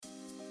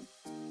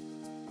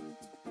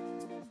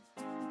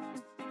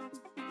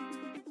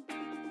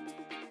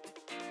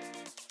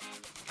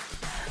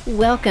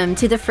Welcome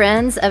to the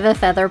Friends of a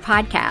Feather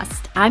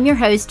podcast. I'm your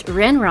host,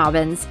 Ren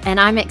Robbins, and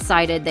I'm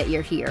excited that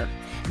you're here.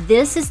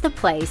 This is the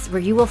place where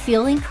you will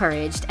feel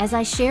encouraged as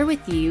I share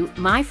with you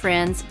my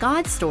friends'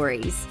 God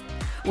stories.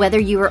 Whether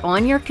you are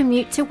on your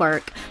commute to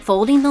work,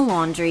 folding the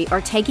laundry, or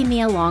taking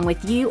me along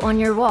with you on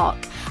your walk,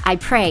 I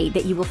pray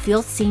that you will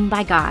feel seen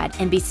by God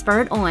and be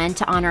spurred on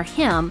to honor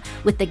Him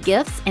with the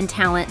gifts and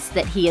talents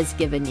that He has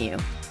given you.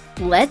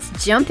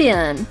 Let's jump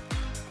in.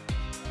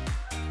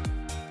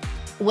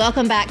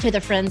 Welcome back to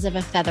the Friends of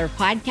a Feather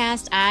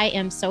podcast. I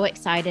am so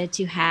excited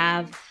to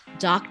have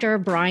Dr.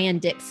 Brian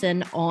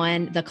Dixon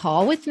on the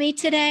call with me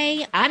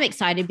today. I'm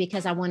excited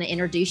because I want to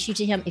introduce you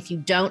to him if you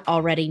don't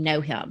already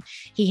know him.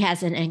 He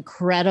has an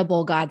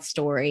incredible God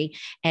story.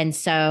 And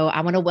so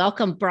I want to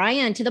welcome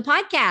Brian to the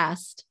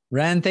podcast.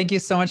 Ren, thank you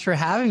so much for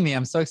having me.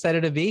 I'm so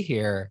excited to be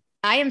here.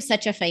 I am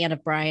such a fan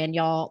of Brian,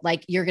 y'all.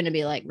 Like, you're going to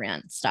be like,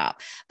 Ren,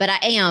 stop. But I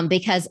am,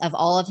 because of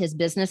all of his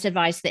business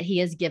advice that he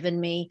has given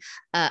me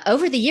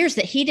over the years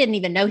that he didn't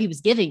even know he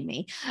was giving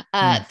me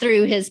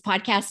through his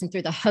podcast and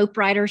through the Hope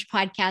Writers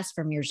podcast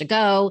from years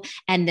ago.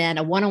 And then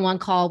a one-on-one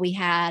call we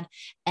had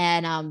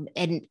and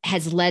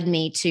has led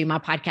me to my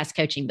podcast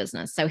coaching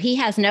business. So he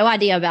has no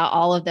idea about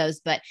all of those,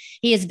 but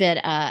he has been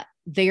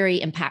very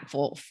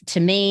impactful to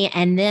me.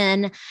 And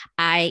then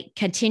I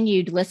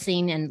continued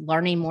listening and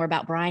learning more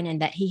about Brian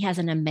and that he has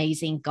an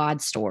amazing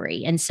God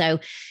story. And so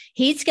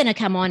he's going to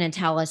come on and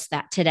tell us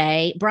that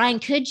today. Brian,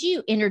 could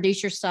you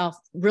introduce yourself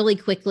really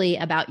quickly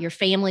about your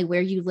family,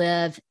 where you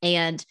live,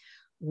 and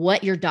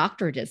what your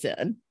doctorate is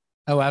in?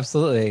 Oh,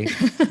 absolutely.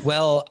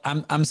 Well,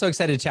 I'm so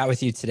excited to chat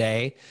with you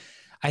today.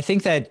 I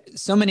think that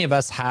so many of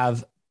us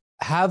have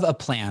a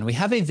plan. We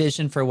have a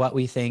vision for what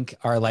we think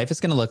our life is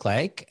going to look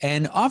like.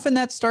 And often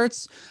that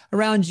starts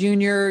around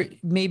junior,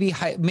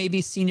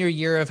 maybe senior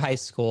year of high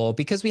school,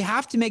 because we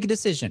have to make a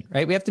decision,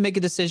 right? We have to make a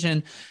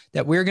decision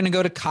that we're going to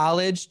go to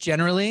college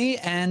generally,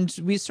 and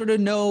we sort of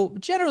know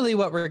generally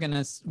what we're going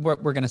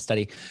to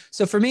study.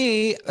 So for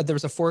me, there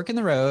was a fork in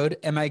the road.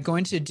 Am I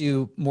going to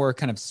do more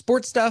kind of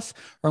sports stuff,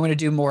 or I'm going to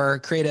do more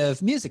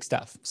creative music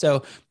stuff?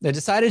 So I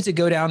decided to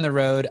go down the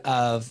road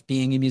of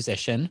being a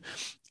musician,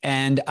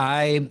 and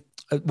I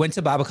went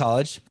to Bible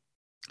college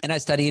and I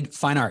studied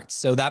fine arts.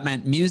 So that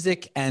meant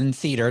music and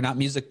theater, not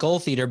musical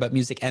theater, but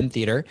music and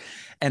theater.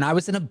 And I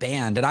was in a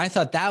band, and I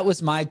thought that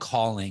was my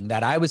calling,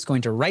 that I was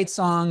going to write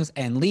songs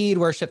and lead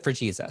worship for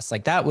Jesus.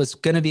 Like, that was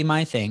going to be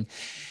my thing.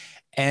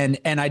 And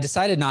I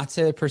decided not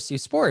to pursue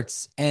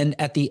sports. And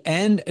at the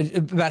end,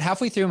 about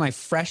halfway through my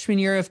freshman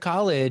year of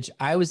college,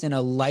 I was in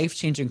a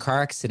life-changing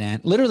car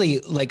accident, literally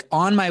like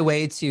on my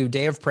way to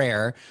day of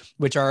prayer,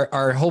 which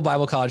our whole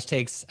Bible college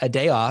takes a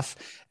day off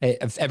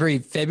every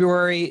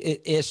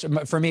February-ish.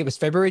 For me, it was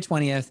February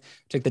 20th,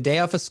 took the day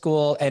off of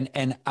school.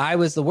 And I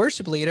was the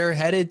worship leader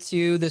headed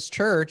to this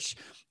church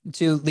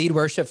to lead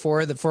worship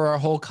for our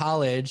whole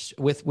college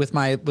with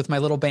my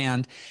little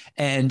band.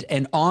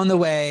 And on the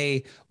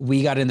way,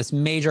 we got in this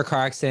major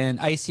car accident,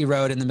 icy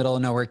road in the middle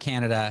of nowhere,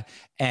 Canada.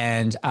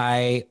 And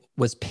I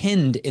was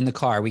pinned in the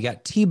car. We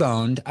got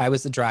T-boned. I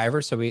was the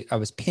driver. So I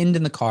was pinned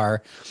in the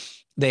car.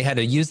 They had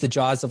to use the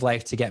jaws of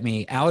life to get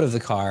me out of the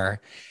car.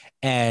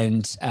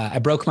 And I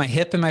broke my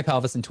hip and my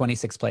pelvis in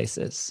 26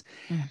 places.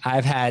 I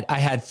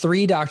had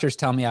 3 doctors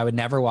tell me I would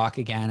never walk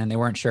again. And they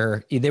weren't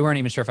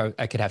even sure if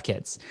I could have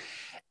kids.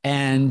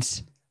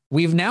 And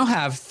we've now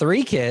have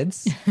 3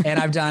 kids, and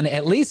I've done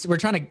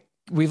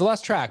we've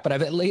lost track, but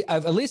I've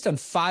at least done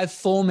 5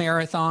 full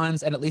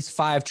marathons and at least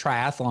 5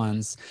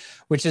 triathlons,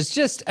 which is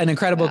just an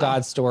incredible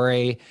God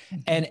story.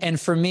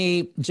 And for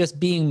me, just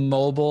being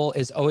mobile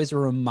is always a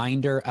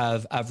reminder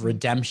of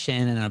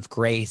redemption and of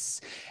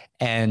grace.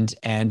 And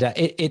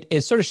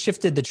it sort of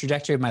shifted the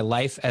trajectory of my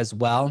life as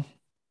well.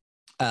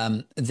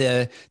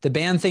 The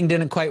band thing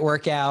didn't quite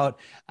work out.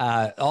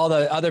 All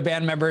the other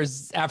band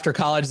members after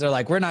college, they're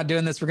like, we're not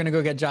doing this. We're going to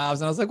go get jobs.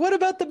 And I was like, what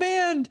about the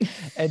band?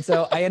 And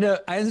so I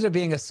ended up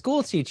being a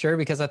school teacher,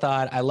 because I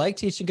thought I like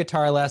teaching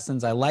guitar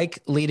lessons. I like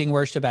leading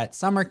worship at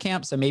summer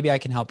camp. So maybe I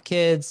can help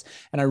kids.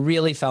 And I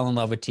really fell in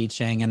love with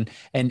teaching.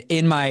 And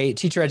in my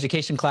teacher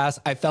education class,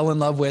 I fell in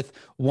love with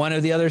one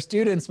of the other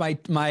students. My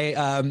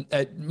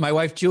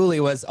wife, Julie,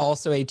 was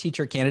also a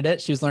teacher candidate.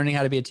 She was learning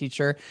how to be a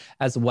teacher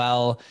as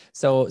well.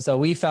 So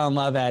we fell in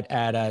love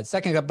at a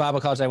second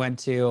Bible college I went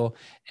to,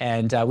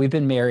 and we've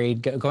been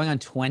married going on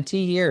 20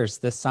 years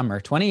this summer.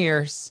 20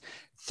 years,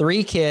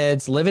 3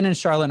 kids, living in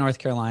Charlotte, North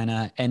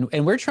Carolina, and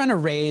we're trying to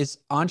raise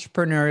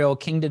entrepreneurial,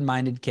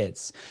 kingdom-minded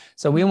kids.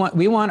 So we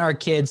want our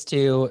kids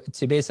to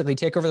basically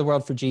take over the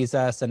world for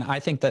Jesus, and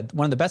I think that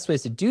one of the best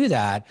ways to do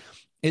that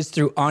is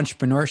through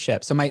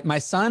entrepreneurship. So my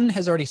son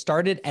has already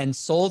started and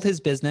sold his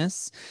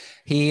business.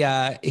 He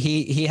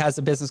has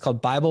a business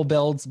called Bible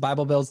Builds,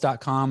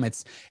 BibleBuilds.com.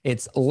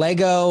 It's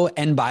Lego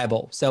and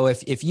Bible. So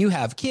if you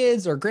have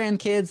kids or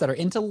grandkids that are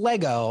into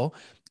Lego,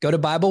 go to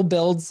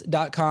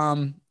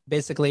BibleBuilds.com.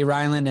 basically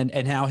Ryland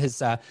and now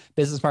his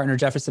business partner,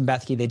 Jefferson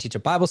Bethke, they teach a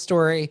Bible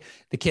story.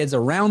 The kids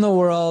around the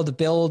world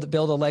build a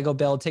Lego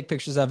build, take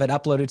pictures of it,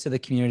 upload it to the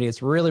community.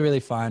 It's really,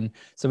 really fun.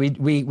 So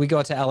we go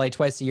out to LA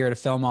twice a year to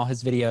film all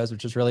his videos,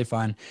 which is really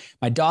fun.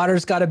 My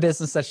daughter's got a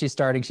business that she's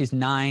starting. She's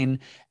 9,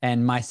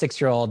 and my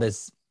 6-year-old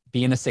is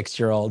being a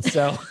 6-year-old.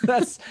 So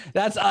that's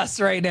us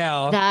right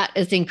now. That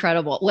is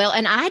incredible. Well,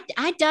 and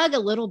I dug a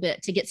little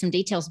bit to get some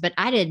details, but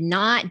I did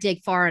not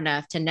dig far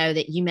enough to know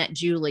that you met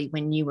Julie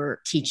when you were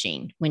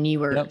teaching,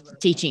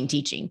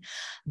 teaching.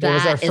 That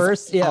was our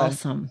first,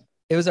 awesome.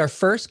 It was our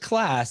first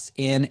class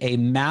in a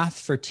math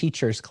for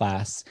teachers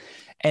class.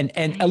 And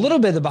a little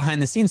bit of the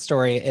behind the scenes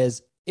story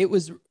is it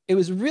was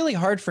really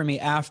hard for me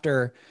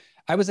after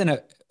I was in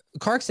a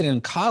car accident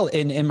in college,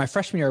 in my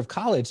freshman year of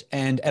college.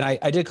 And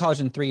I did college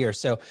in 3 years.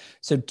 So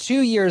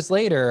 2 years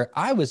later,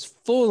 I was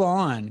full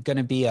on going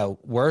to be a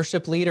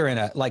worship leader and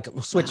a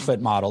Switchfoot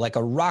model, like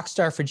a rock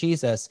star for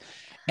Jesus.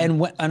 And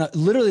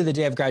literally the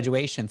day of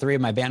graduation, 3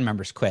 of my band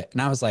members quit.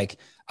 And I was like,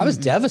 I was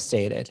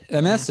devastated. I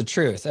mean, that's the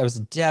truth. I was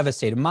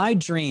devastated. My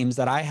dreams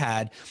that I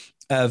had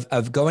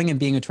of going and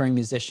being a touring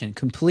musician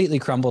completely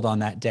crumbled on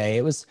that day.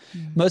 It was,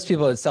 most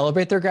people would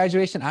celebrate their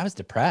graduation. I was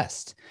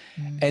depressed.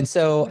 And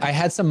so I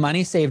had some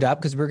money saved up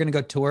because we were going to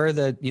go tour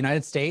the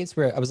United States,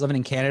 where I was living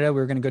in Canada.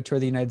 We were going to go tour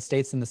the United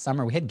States in the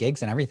summer. We had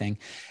gigs and everything.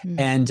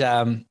 And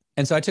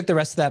so I took the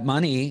rest of that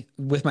money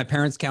with my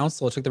parents'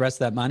 counsel, took the rest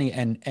of that money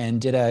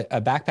and did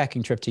a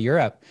backpacking trip to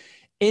Europe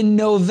in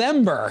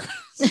November.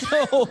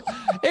 So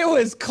it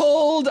was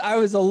cold. I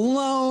was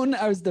alone.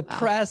 I was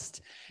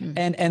depressed.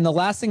 And the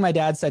last thing my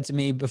dad said to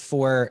me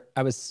before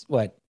I was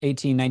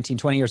 18, 19,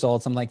 20 years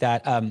old, something like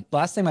that.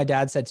 Last thing my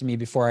dad said to me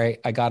before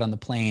I got on the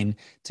plane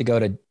to go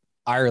to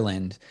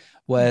Ireland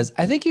was,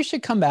 I think you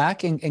should come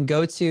back and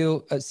go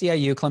to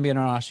CIU, Columbia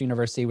International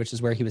University, which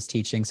is where he was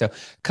teaching. So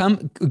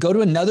go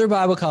to another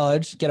Bible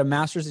college, get a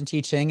master's in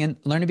teaching and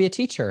learn to be a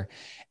teacher.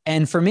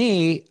 And for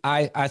me,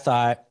 I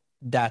thought,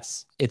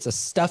 it's a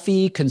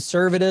stuffy,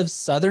 conservative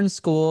Southern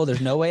school.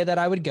 There's no way that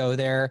I would go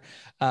there.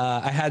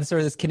 I had sort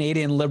of this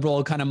Canadian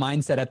liberal kind of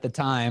mindset at the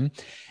time.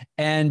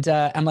 And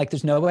I'm like,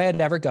 there's no way I'd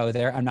ever go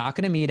there. I'm not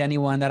going to meet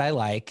anyone that I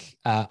like.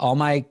 All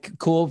my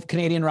cool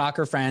Canadian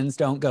rocker friends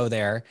don't go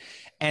there.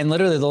 And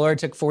literally the Lord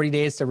took 40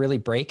 days to really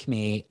break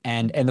me.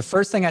 And the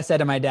first thing I said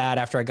to my dad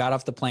after I got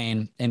off the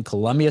plane in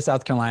Columbia,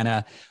 South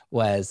Carolina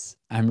was,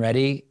 I'm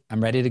ready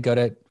to go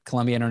to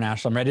Columbia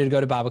International. I'm ready to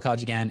go to Bible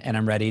college again. And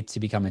I'm ready to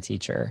become a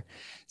teacher.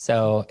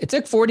 So it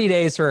took 40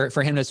 days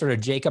for him to sort of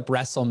Jacob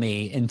wrestle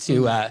me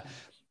into,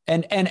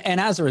 and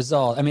as a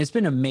result, I mean, it's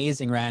been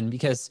amazing, Ren,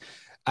 because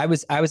I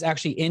was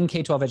actually in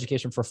K-12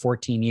 education for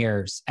 14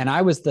 years. And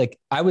I was like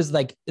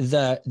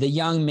the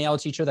young male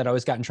teacher that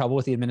always got in trouble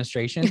with the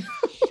administration.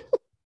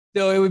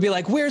 So it would be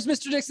like, where's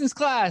Mr. Dixon's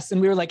class?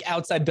 And we were like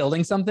outside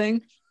building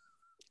something,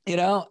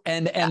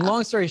 and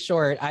long story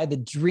short, I had the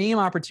dream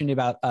opportunity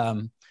about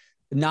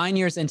 9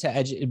 years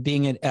into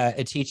being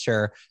a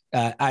teacher.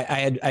 I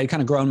had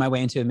kind of grown my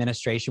way into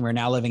administration. We're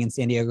now living in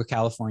San Diego,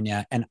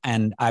 California.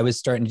 And I was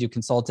starting to do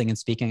consulting and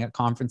speaking at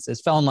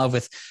conferences, fell in love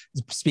with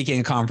speaking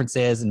at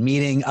conferences and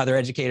meeting other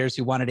educators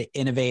who wanted to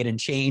innovate and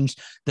change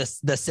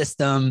the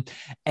system.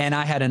 And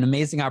I had an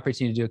amazing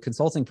opportunity to do a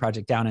consulting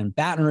project down in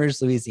Baton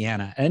Rouge,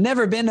 Louisiana. And I'd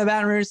never been to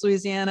Baton Rouge,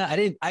 Louisiana.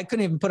 I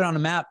couldn't even put it on a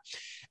map.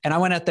 And I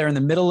went out there in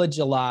the middle of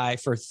July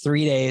for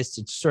 3 days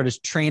to sort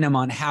of train them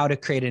on how to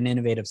create an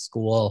innovative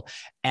school.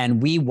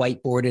 And we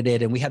whiteboarded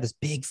it. And we had this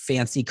big,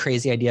 fancy,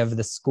 crazy idea of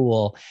the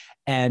school.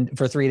 And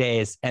for 3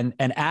 days. And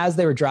as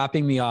they were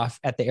dropping me off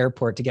at the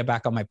airport to get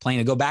back on my plane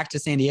and go back to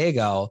San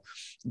Diego,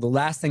 the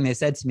last thing they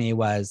said to me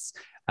was,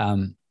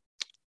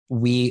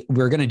 we're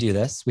going to do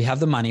this. We have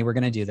the money. We're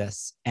going to do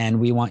this.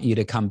 And we want you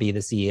to come be the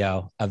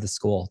CEO of the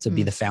school, to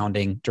be the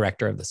founding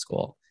director of the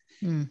school.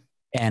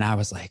 And I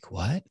was like,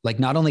 what? Like,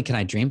 not only can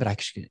I dream, but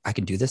I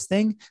can do this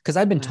thing. Cause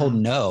I've been told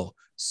no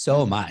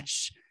so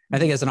much. I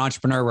think as an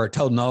entrepreneur, we're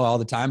told no all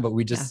the time, but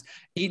we just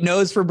eat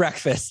no's for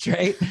breakfast,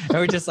 right? And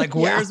we're just like,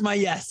 where's my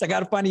yes? I got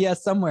to find a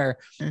yes somewhere.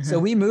 So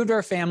we moved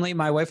our family.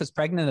 My wife was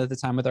pregnant at the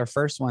time with our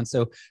first one.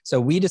 So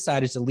we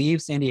decided to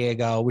leave San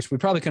Diego, which we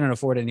probably couldn't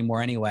afford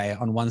anymore anyway,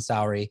 on one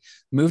salary,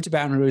 move to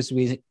Baton Rouge,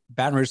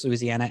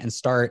 Louisiana, and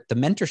start the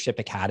Mentorship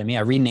Academy.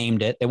 I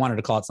renamed it. They wanted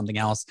to call it something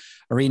else.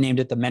 I renamed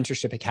it the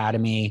Mentorship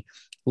Academy,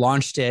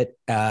 launched it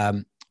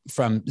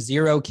from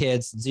 0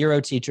 kids, 0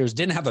 teachers,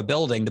 didn't have a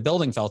building. The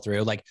building fell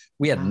through. Like,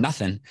 we had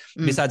nothing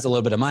besides a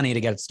little bit of money to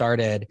get it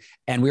started.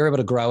 And we were able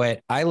to grow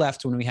it. I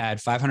left when we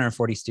had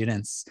 540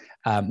 students,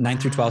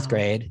 9th through 12th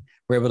grade.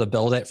 We were able to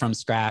build it from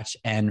scratch,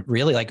 and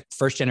really like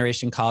first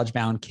generation college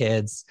bound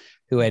kids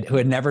who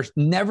had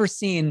never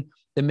seen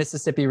the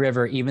Mississippi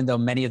River, even though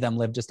many of them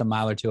lived just a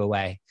mile or two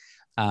away.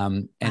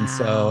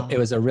 So it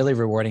was a really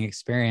rewarding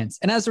experience.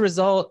 And as a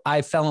result,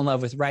 I fell in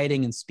love with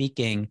writing and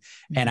speaking,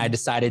 and I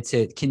decided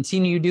to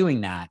continue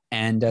doing that.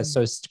 And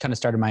so kind of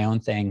started my own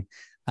thing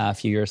a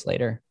few years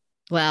later.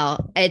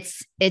 Well,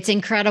 it's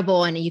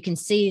incredible. And you can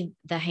see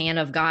the hand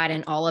of God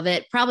in all of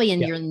it. Probably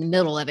Yeah. you're in the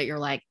middle of it. You're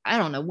like, I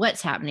don't know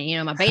what's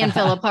happening. My band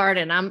fell apart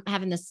and I'm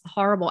having this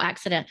horrible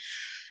accident.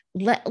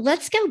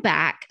 Let's go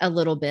back a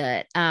little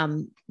bit.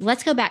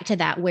 Let's go back to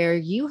that where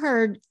you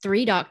heard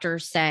 3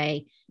 doctors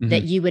say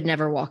that you would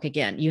never walk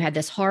again. You had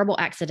this horrible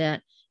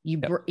accident.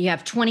 You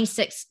have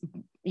 26,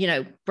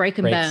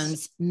 broken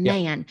bones,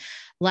 man. Yep.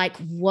 Like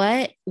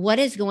what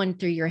is going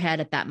through your head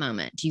at that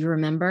moment? Do you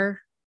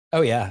remember? Oh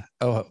yeah.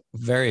 Oh,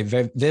 very,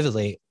 very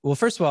vividly. Well,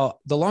 first of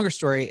all, the longer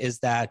story is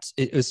that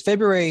it was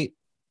February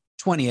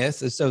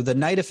 20th. So the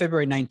night of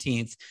February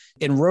 19th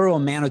in rural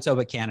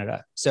Manitoba,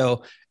 Canada.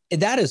 So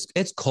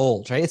it's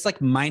cold, right? It's like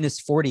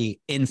 -40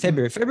 in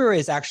February. February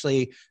is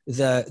actually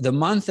the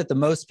month that the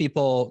most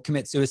people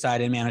commit suicide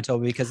in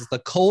Manitoba because it's the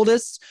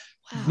coldest,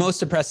 most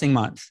depressing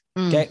month.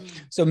 Okay.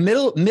 So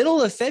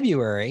middle of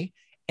February,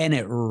 and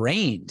it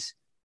rained.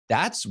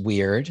 That's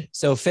weird.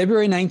 So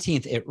February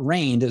 19th, it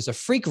rained. It was a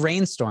freak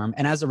rainstorm.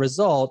 And as a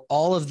result,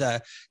 all of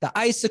the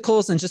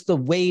icicles and just the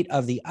weight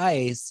of the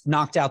ice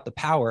knocked out the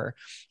power.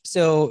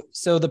 So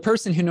the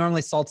person who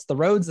normally salts the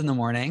roads in the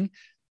morning,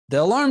 the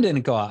alarm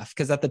didn't go off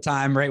because at the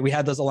time, right, we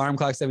had those alarm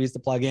clocks that we used to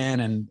plug in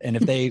and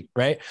if they,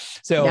 right.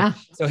 So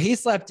he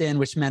slept in,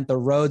 which meant the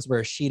roads were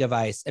a sheet of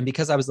ice. And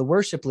because I was the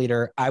worship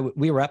leader,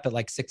 we were up at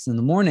like 6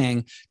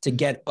 a.m. to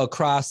get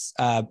across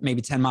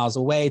maybe 10 miles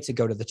away to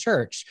go to the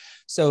church.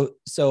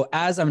 So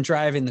as I'm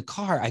driving the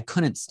car, I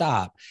couldn't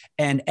stop.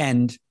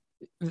 And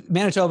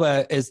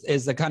Manitoba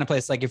is the kind of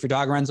place, like if your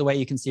dog runs away,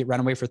 you can see it run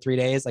away for 3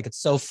 days. Like it's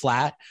so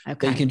flat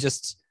that you can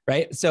just,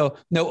 right. So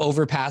no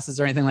overpasses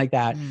or anything like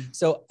that.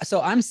 So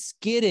I'm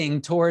skidding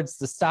towards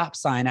the stop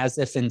sign as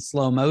if in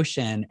slow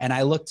motion. And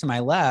I look to my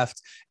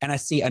left and I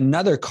see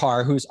another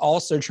car who's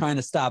also trying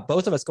to stop,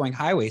 both of us going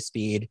highway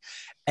speed.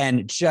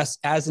 And just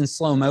as in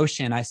slow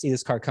motion, I see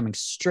this car coming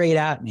straight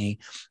at me.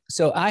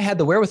 So I had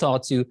the wherewithal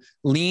to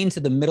lean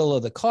to the middle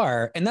of the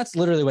car. And that's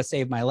literally what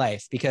saved my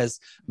life, because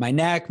my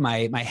neck,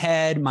 my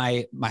head,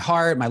 my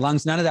heart, my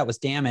lungs, none of that was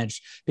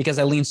damaged because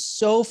I leaned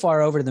so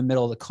far over to the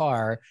middle of the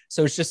car.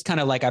 So it's just kind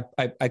of like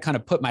I kind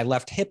of put my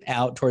left hip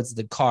out towards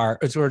the car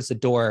or towards the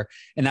door.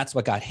 And that's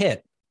what got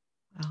hit.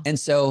 Wow. And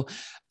so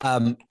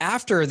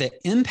after the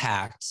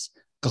impact,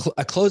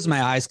 I closed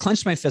my eyes,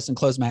 clenched my fist and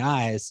closed my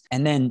eyes.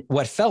 And then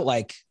what felt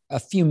like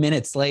a few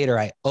minutes later,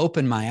 I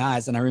opened my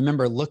eyes and I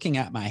remember looking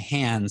at my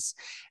hands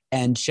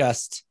and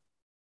just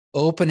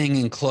opening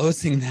and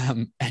closing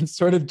them and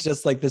sort of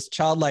just like this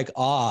childlike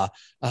awe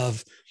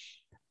of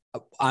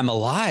I'm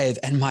alive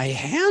and my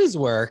hands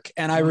work.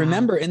 And I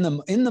remember in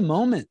the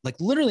moment, like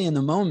literally in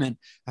the moment,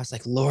 I was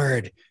like,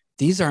 Lord,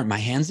 these aren't my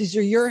hands. These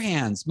are your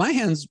hands. My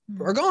hands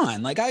are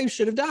gone. Like I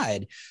should have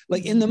died,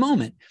 like in the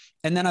moment.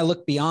 And then I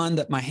looked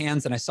beyond my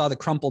hands and I saw the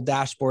crumpled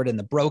dashboard and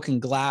the broken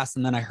glass.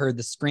 And then I heard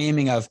the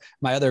screaming of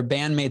my other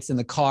bandmates in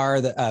the car.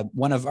 That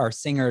one of our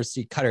singers,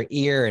 she cut her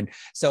ear. And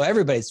so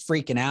everybody's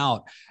freaking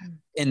out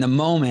in the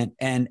moment.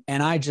 And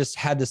I just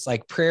had this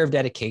like prayer of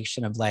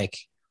dedication of like,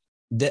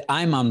 that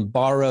I'm on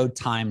borrowed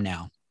time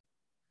now.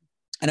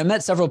 And I've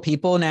met several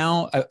people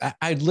now.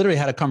 I literally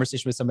had a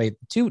conversation with somebody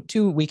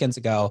two weekends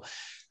ago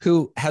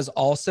who has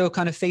also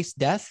kind of faced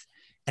death.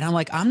 And I'm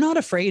like, I'm not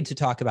afraid to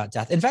talk about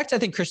death. In fact, I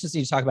think Christians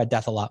need to talk about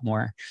death a lot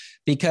more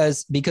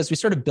because we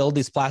sort of build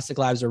these plastic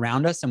lives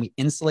around us and we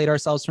insulate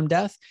ourselves from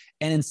death.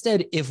 And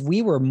instead, if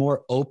we were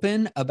more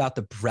open about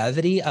the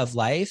brevity of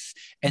life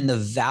and the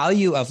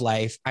value of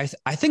life, I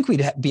think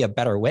we'd be a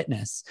better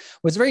witness.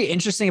 What's very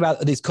interesting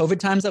about these COVID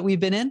times that we've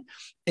been in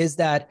is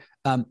that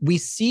we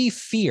see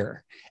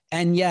fear.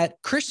 And yet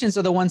Christians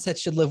are the ones that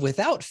should live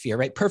without fear,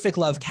 right? Perfect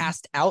love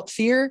cast out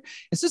fear.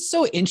 It's just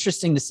so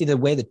interesting to see the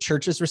way the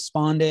churches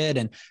responded,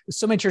 and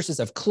so many churches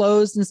have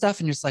closed and stuff.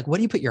 And you're just like, what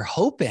do you put your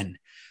hope in?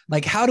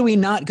 Like, how do we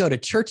not go to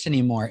church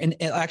anymore? And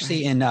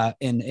actually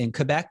in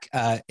Quebec,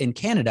 in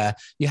Canada,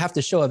 you have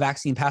to show a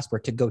vaccine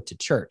passport to go to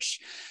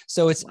church.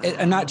 So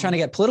I'm not trying to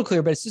get political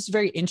here, but it's just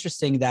very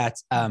interesting that,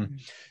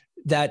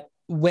 that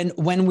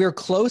when we're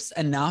close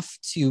enough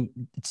to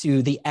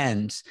the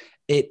end,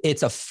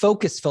 it's a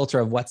focus filter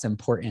of what's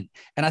important.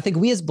 And I think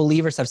we as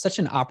believers have such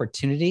an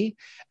opportunity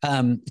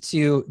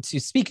to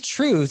speak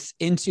truth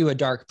into a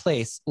dark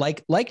place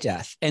like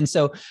death. And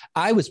so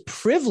I was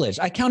privileged.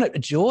 I count it a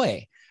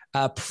joy,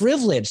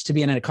 privileged to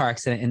be in a car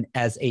accident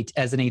as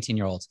an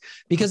 18-year-old,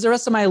 because the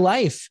rest of my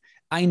life,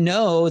 I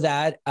know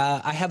that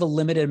I have a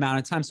limited amount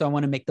of time. So I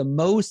want to make the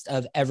most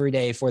of every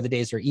day for the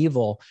days are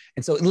evil.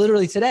 And so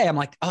literally today, I'm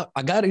like, oh,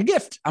 I got a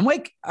gift.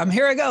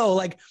 Here I go.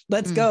 Like,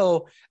 let's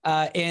go.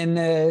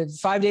 In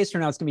 5 days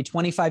from now, it's going to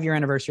be 25-year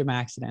anniversary of my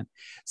accident.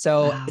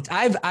 So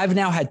I've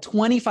now had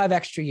 25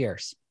 extra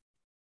years.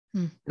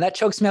 That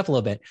chokes me up a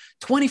little bit.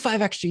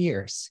 25 extra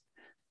years.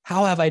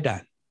 How have I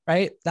done?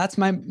 Right? That's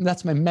my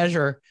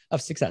measure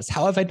of success.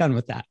 How have I done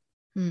with that?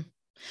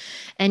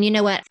 And you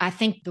know what? I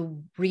think the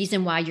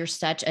reason why you're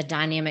such a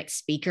dynamic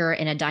speaker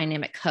and a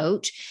dynamic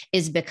coach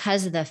is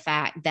because of the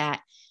fact that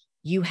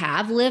you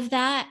have lived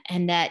that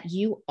and that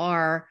you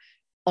are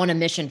on a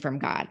mission from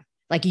God.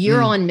 Like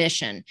you're on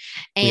mission.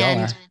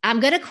 And I'm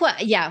going to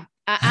quote,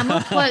 I'm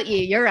going to quote you.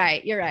 You're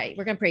right. You're right.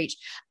 We're going to preach.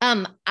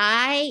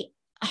 I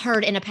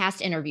heard in a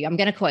past interview, I'm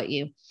going to quote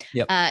you.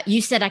 Yep.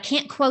 You said, I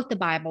can't quote the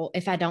Bible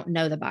if I don't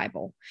know the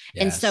Bible.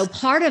 Yes. And so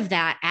part of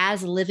that,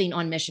 as living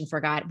on mission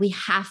for God, we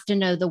have to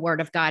know the word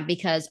of God,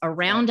 because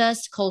around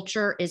us,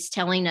 culture is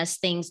telling us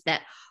things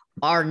that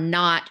are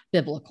not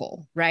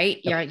biblical, right?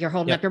 Yep. You're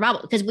holding up your Bible,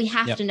 because we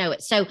have to know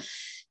it. So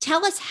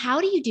tell us, how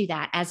do you do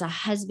that as a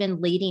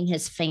husband leading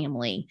his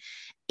family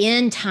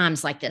in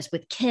times like this,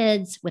 with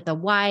kids, with a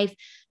wife,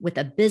 with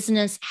a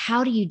business?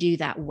 How do you do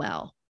that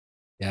well?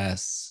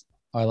 Yes.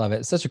 Oh, I love it.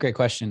 It's such a great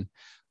question.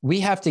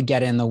 We have to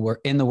get in the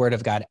word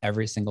of God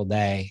every single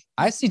day.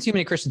 I see too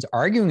many Christians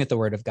arguing with the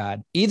word of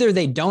God. Either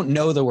they don't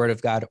know the word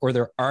of God, or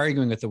they're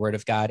arguing with the word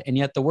of God. And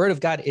yet the word of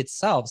God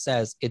itself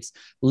says it's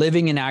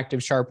living and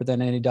active, sharper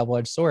than any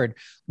double-edged sword.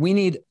 We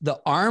need the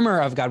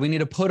armor of God. We need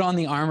to put on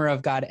the armor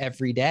of God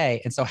every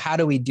day. And so how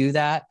do we do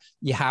that?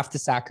 You have to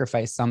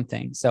sacrifice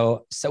something.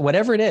 So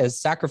whatever it is,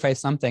 sacrifice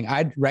something.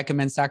 I'd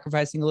recommend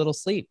sacrificing a little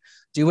sleep.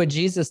 Do what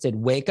Jesus did.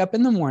 Wake up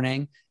in the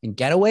morning and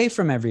get away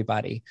from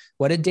everybody.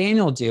 What did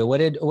Daniel do? What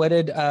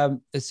did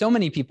so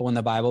many people in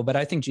the Bible, but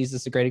I think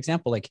Jesus is a great example.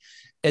 Like,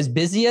 as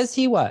busy as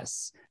he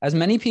was, as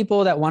many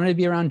people that wanted to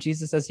be around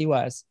Jesus as he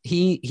was,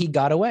 he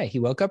got away. He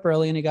woke up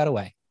early and he got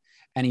away,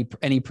 and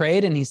he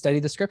prayed and he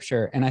studied the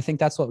scripture. And I think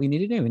that's what we need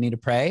to do. We need to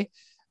pray.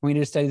 We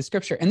need to study the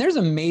scripture, and there's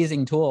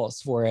amazing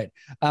tools for it.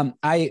 I'm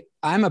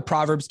a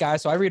Proverbs guy,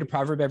 so I read a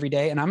proverb every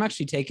day, and I'm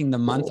actually taking the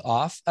month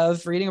off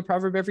of reading a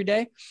proverb every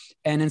day.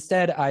 And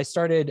instead I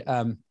started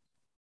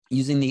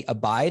using the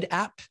Abide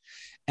app.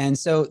 And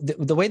so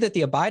the way that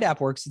the Abide app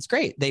works, it's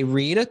great. They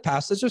read a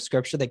passage of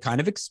scripture, they kind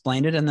of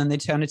explain it, and then they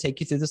tend to take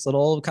you through this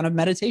little kind of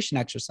meditation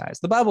exercise.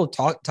 The Bible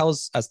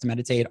tells us to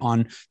meditate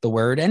on the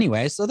word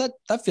anyway, so that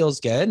feels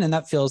good, and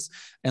that feels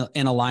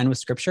in line with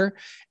scripture.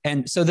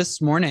 And so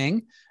this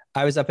morning,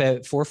 I was up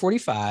at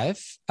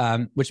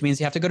 4:45, which means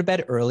you have to go to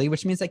bed early,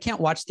 which means I can't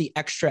watch the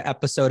extra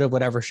episode of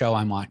whatever show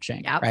I'm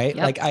watching, right?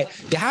 Yep. Like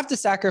you have to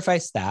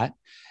sacrifice that.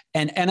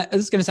 And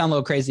this is going to sound a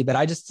little crazy, but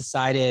I just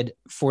decided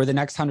for the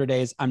next 100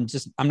 days, I'm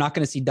not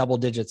going to see double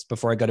digits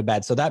before I go to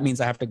bed. So that means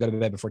I have to go to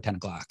bed before 10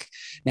 o'clock.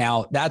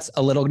 Now that's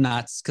a little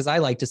nuts, because I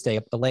like to stay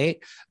up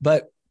late,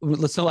 but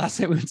so last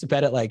night we went to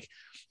bed at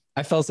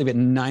I fell asleep at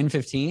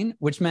 9:15,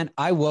 which meant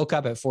I woke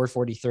up at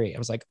 4:43. I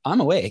was like, I'm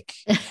awake.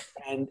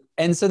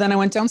 And so then I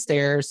went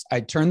downstairs,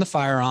 I turned the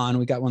fire on.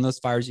 We got one of those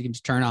fires you can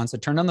just turn on. So I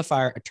turned on the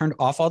fire, I turned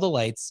off all the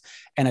lights,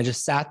 and I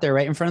just sat there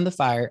right in front of the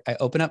fire. I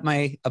opened up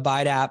my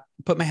Abide app,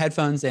 put my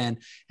headphones in,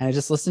 and I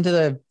just listened to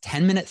the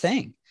 10-minute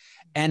thing.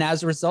 And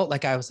as a result,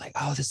 I was like,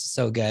 oh, this is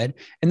so good.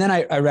 And then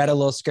I read a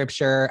little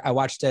scripture. I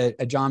watched a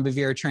John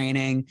Bevere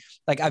training.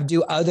 I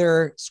do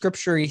other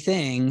scripture-y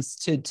things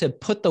to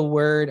put the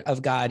word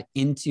of God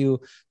into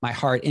my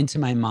heart, into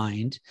my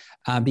mind,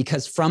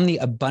 because from the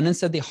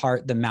abundance of the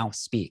heart, the mouth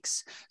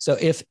speaks. So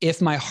if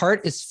my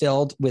heart is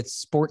filled with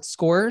sports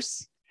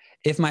scores,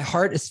 if my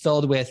heart is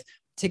filled with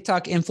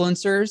TikTok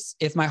influencers,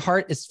 if my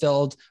heart is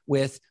filled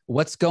with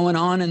what's going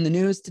on in the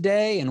news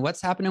today and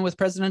what's happening with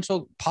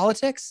presidential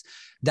politics,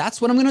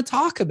 that's what I'm going to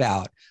talk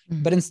about.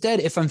 Mm-hmm. But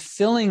instead, if I'm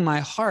filling my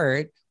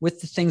heart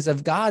with the things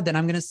of God, then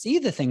I'm going to see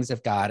the things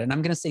of God. And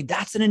I'm going to say,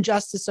 that's an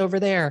injustice over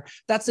there.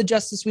 That's a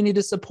justice we need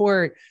to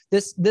support.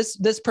 This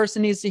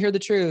person needs to hear the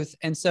truth.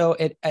 And so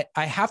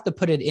I have to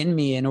put it in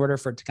me in order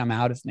for it to come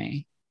out of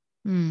me.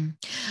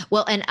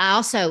 Well, and I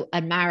also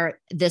admire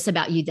this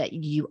about you, that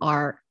you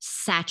are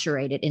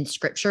saturated in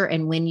scripture.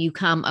 And when you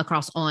come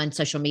across on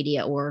social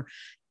media or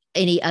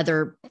any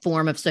other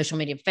form of social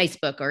media,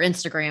 Facebook or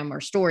Instagram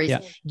or stories,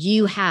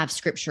 you have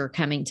scripture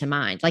coming to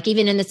mind. Like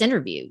even in this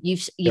interview,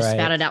 you've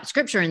spouted out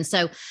scripture. And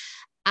so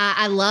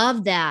I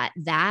love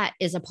that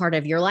is a part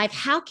of your life.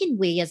 How can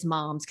we as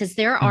moms, because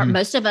there are,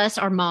 most of us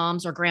are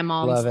moms or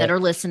grandmoms that are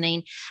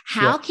listening.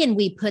 How can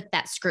we put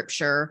that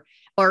scripture,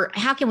 or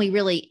how can we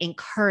really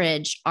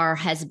encourage our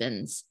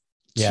husbands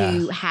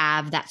to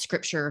have that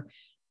scripture,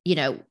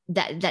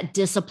 that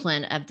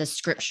discipline of the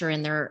scripture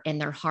in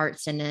their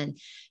hearts, and then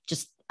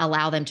just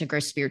allow them to grow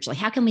spiritually?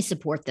 How can we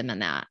support them in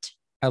that?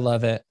 I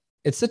love it.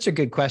 It's such a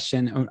good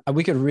question.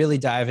 We could really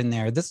dive in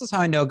there. This is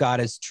how I know God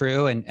is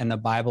true and the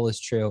Bible is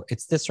true.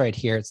 It's this right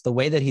here. It's the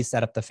way that he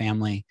set up the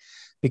family.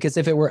 Because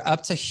if it were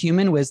up to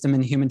human wisdom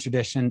and human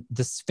tradition,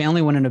 this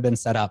family wouldn't have been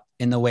set up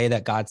in the way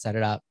that God set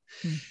it up.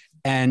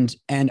 And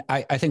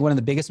I think one of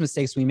the biggest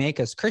mistakes we make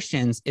as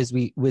Christians is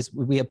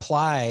we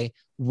apply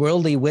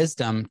worldly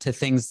wisdom to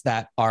things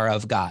that are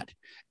of God.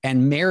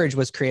 And marriage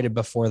was created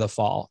before the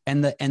fall,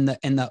 and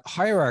the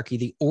hierarchy,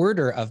 the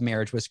order of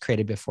marriage was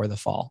created before the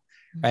fall,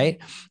 right?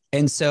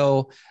 And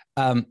so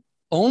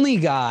only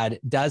God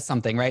does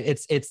something, right?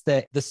 It's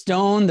the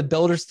stone the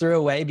builders threw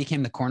away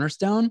became the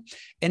cornerstone.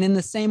 And in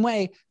the same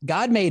way,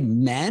 God made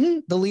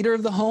men the leader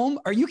of the home.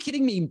 Are you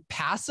kidding me?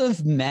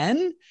 Passive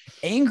men,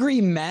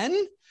 angry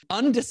men,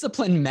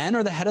 undisciplined men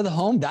are the head of the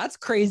home. That's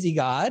crazy,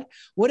 God.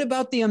 What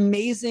about the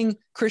amazing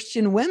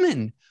Christian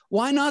women?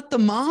 Why not the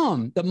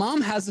mom? The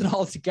mom has it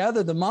all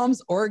together. The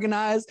mom's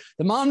organized.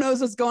 The mom knows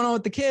what's going on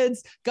with the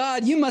kids.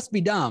 God, you must be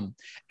dumb.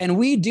 And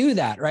we do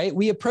that, right?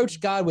 We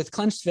approach God with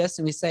clenched fists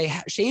and we say,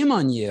 shame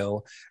on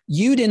you.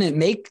 You didn't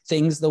make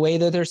things the way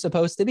that they're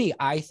supposed to be.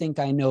 I think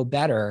I know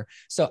better.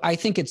 So I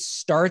think it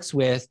starts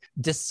with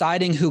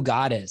deciding who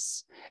God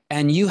is.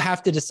 And you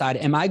have to decide,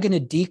 am I going to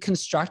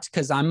deconstruct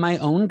because I'm my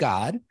own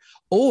God?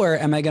 Or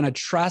am I going to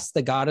trust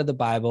the God of the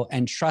Bible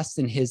and trust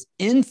in his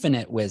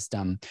infinite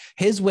wisdom?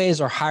 His ways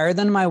are higher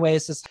than my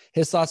ways.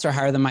 His thoughts are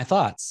higher than my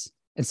thoughts.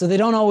 And so they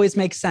don't always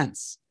make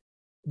sense.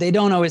 They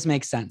don't always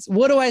make sense.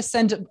 What do I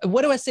say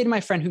to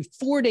my friend who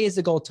 4 days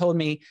ago told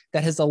me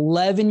that his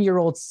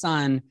 11-year-old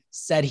son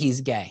said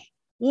he's gay?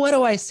 What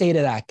do I say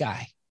to that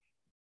guy?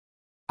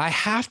 I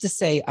have to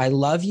say, I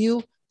love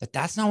you, but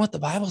that's not what the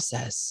Bible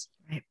says.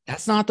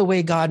 That's not the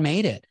way God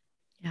made it.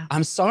 Yeah.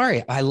 I'm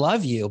sorry. I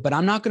love you, but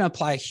I'm not going to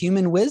apply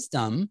human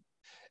wisdom,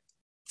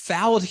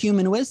 fouled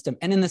human wisdom.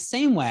 And in the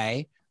same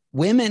way,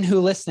 women who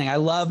listening, I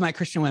love my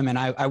Christian women.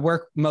 I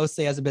work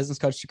mostly as a business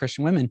coach to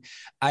Christian women.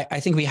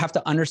 I think we have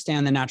to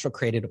understand the natural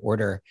created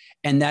order.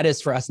 And that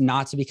is for us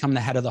not to become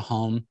the head of the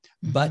home,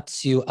 but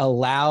to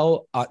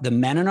allow the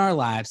men in our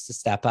lives to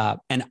step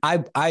up. And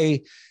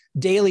I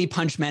daily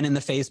punch men in the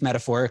face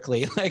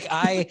metaphorically. Like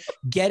I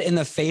get in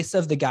the face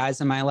of the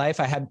guys in my life.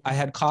 I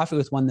had coffee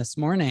with one this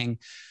morning.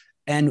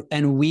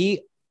 And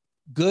we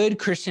good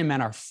Christian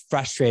men are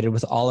frustrated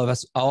with all of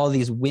us, all of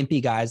these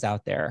wimpy guys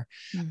out there.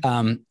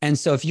 And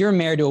so if you're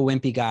married to a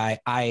wimpy guy,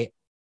 I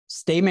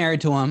stay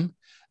married to him,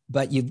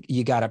 but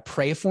you got to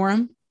pray for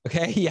him.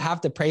 Okay. You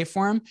have to pray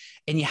for him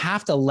and you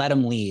have to let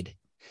him lead.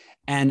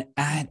 And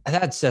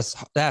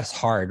that's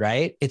hard,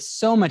 right? It's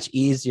so much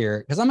easier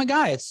because I'm a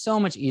guy. It's so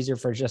much easier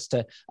for us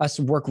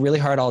to work really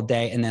hard all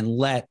day and then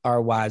let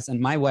our wives, and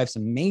my wife's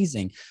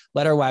amazing,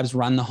 let our wives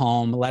run the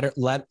home,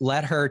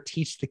 let her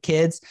teach the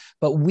kids.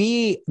 But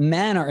we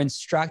men are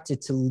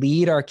instructed to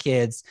lead our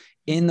kids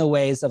in the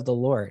ways of the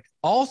Lord.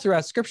 All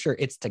throughout scripture,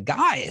 it's to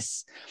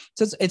guys.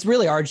 So it's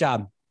really our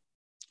job.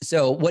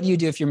 So what do you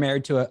do if you're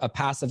married to a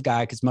passive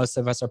guy? Because most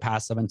of us are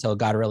passive until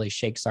God really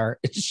shakes our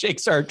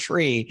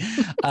tree.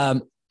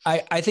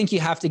 I think you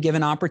have to give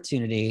an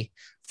opportunity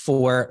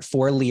for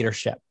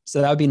leadership.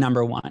 So that would be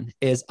number one,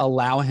 is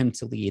allow him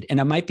to lead. And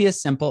it might be as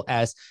simple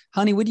as,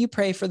 honey, would you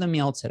pray for the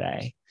meal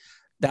today?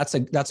 That's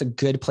a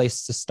good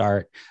place to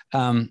start.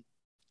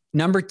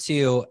 Number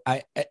two,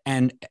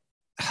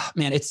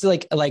 it's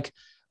like,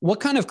 what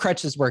kind of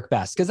crutches work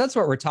best? Because that's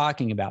what we're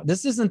talking about.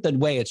 This isn't the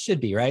way it should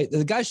be, right?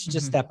 The guys should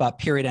just step up,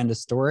 period, end of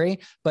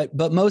story. But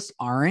most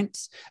aren't,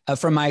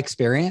 from my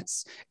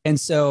experience. And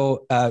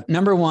so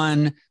number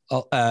one,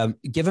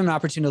 give him an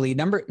opportunity.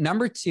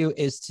 Number two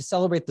is to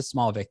celebrate the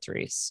small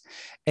victories.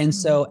 And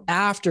so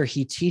after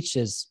he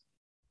teaches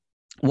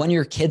one of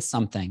your kids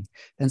something,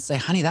 then say,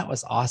 honey, that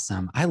was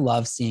awesome. I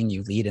love seeing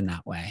you lead in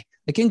that way.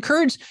 Like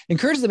encourage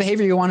the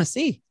behavior you want to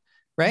see,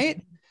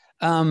 right?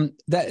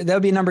 That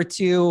would be number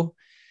two.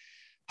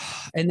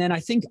 And then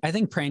I think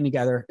praying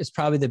together is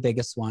probably the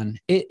biggest one.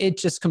 It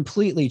just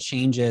completely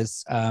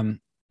changes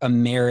a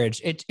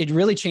marriage. It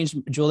really changed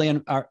Julie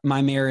and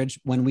my marriage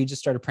when we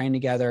just started praying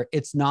together.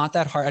 It's not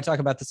that hard. I talk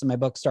about this in my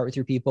book, Start With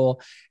Your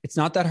People. It's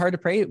not that hard to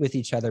pray with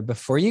each other.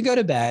 Before you go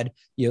to bed,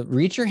 you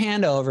reach your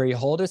hand over, you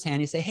hold his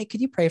hand, you say, hey,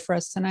 could you pray for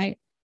us tonight?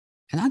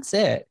 And that's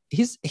it.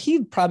 He's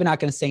probably not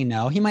going to say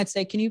no. He might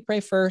say, can you pray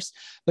first?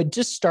 But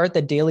just start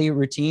the daily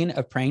routine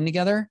of praying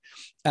together.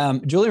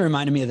 Julie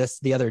reminded me of this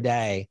the other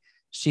day.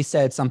 She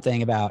said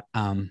something about,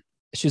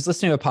 she was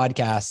listening to a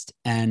podcast,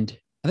 and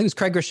I think it was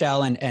Craig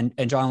Rochelle and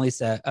John and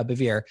Lisa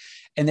Bevere.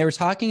 And they were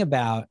talking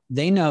about,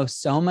 they know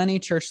so many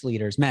church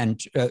leaders,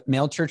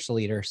 male church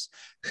leaders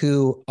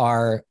who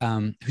are,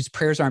 whose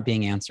prayers aren't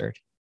being answered.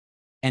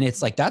 And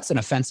it's like, that's an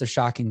offensive,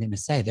 shocking thing to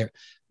say. They're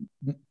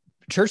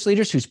church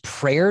leaders whose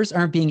prayers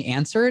aren't being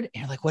answered.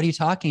 And you're like, what are you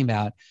talking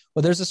about?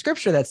 Well, there's a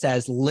scripture that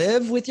says,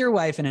 live with your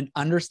wife in an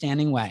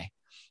understanding way,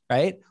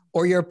 right?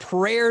 Or your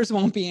prayers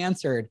won't be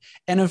answered.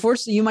 And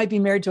unfortunately, you might be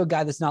married to a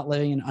guy that's not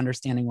living in an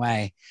understanding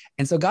way.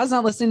 And so God's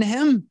not listening to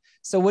him.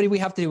 So what do we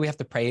have to do? We have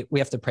to pray. We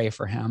have to pray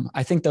for him.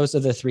 I think those are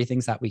the three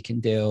things that we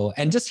can do.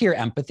 And just hear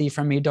empathy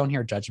from me. Don't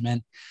hear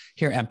judgment,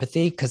 hear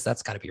empathy, because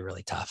that's got to be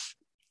really tough.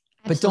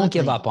 Absolutely. But don't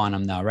give up on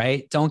him though,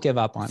 right? Don't give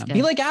up on him.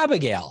 Be like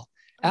Abigail.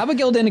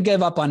 Abigail didn't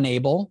give up on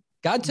Nabal.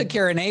 God took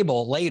care of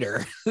Nabal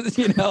later,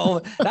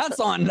 that's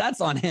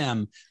on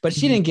him, but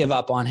she didn't give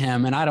up on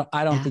him. And I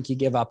don't think you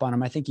give up on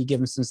him. I think you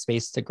give him some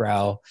space to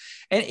grow.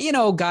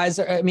 And, guys,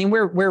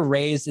 we're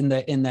raised in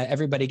the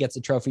everybody gets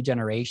a trophy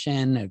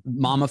generation,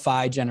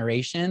 mommified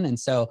generation. And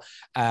so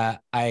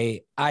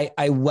I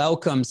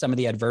welcome some of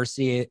the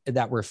adversity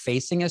that we're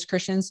facing as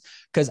Christians,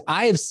 because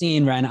I've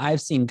seen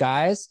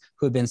guys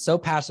who have been so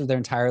passive their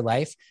entire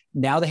life.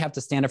 Now they have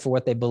to stand up for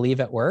what they believe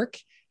at work.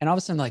 And all of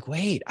a sudden, like,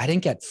 wait, I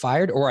didn't get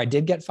fired, or I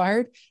did get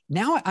fired.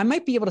 Now I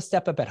might be able to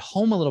step up at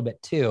home a little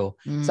bit too.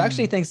 So I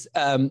actually think,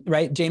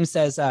 right? James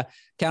says,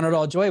 count it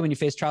all joy when you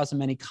face trials of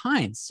many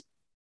kinds.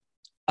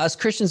 us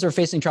Christians are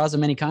facing trials of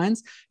many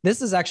kinds.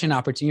 This is actually an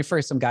opportunity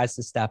for some guys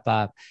to step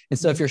up. And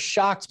so if you're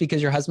shocked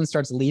because your husband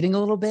starts leading a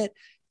little bit,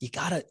 you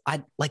gotta,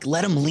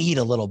 let him lead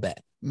a little bit.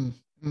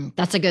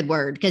 That's a good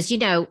word. Because,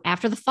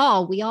 after the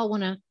fall, we all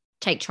want to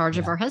take charge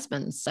of our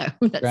husbands. So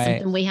that's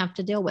something we have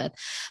to deal with.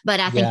 But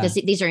I think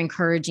these are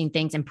encouraging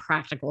things and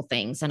practical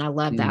things. And I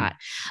love that.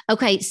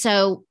 Okay.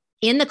 So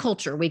in the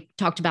culture, we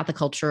talked about the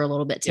culture a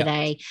little bit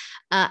today.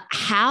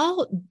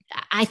 How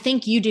I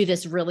think you do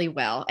this really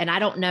well. And I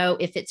don't know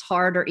if it's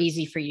hard or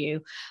easy for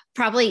you,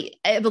 probably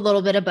a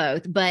little bit of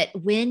both, but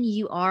when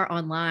you are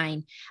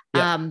online,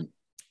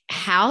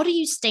 how do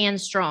you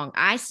stand strong?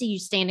 I see you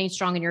standing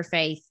strong in your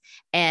faith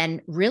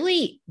and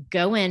really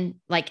going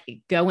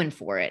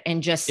for it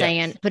and just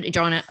saying,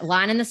 drawing a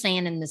line in the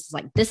sand. And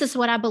this is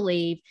what I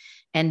believe.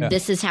 And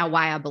this is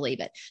why I believe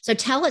it. So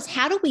tell us,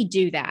 how do we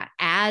do that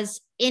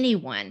as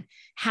anyone?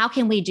 How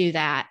can we do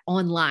that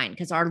online?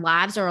 Because our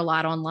lives are a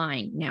lot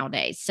online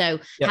nowadays. So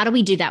how do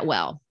we do that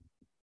well?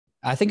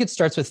 I think it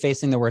starts with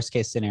facing the worst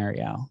case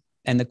scenario.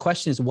 And the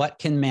question is, what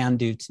can man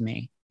do to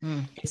me?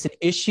 It's an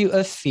issue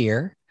of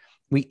fear.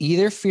 We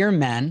either fear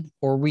men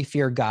or we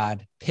fear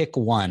God. Pick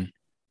one.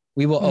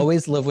 We will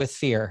always live with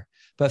fear,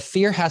 but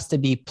fear has to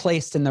be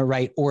placed in the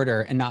right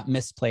order and not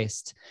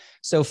misplaced.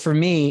 So for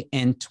me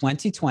in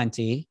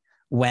 2020,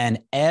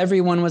 when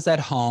everyone was at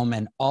home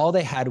and all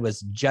they had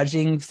was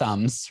judging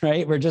thumbs,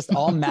 right? We're just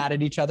all mad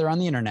at each other on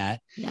the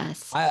internet.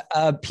 Yes.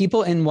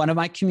 People in one of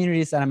my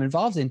communities that I'm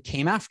involved in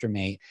came after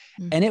me,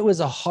 and it was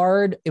a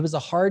hard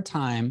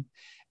time.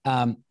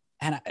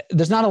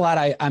 There's not a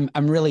lot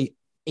I'm really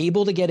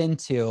able to get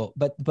into,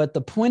 but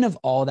the point of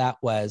all that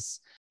was,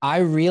 I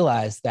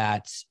realized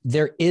that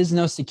there is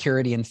no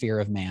security in fear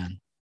of man.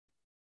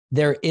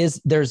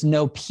 There's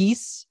no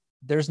peace.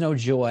 There's no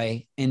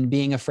joy in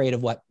being afraid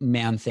of what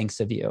man thinks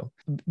of you.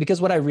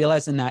 Because what I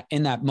realized in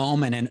that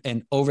moment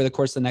and over the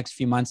course of the next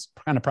few months,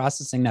 kind of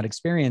processing that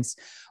experience,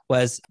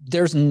 was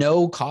there's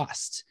no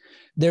cost.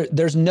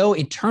 There's no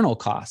eternal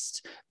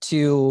cost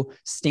to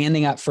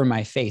standing up for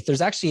my faith.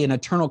 There's actually an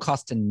eternal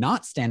cost to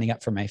not standing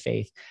up for my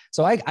faith.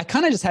 So I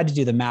kind of just had to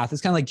do the math.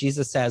 It's kind of like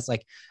Jesus says,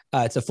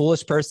 it's a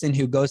foolish person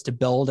who goes to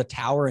build a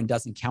tower and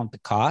doesn't count the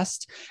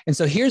cost. And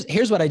so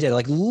here's what I did.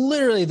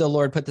 Literally the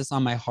Lord put this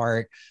on my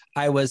heart.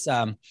 It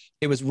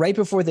was right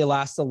before the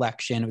last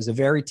election. It was a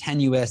very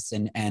tenuous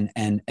and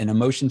an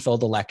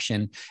emotion-filled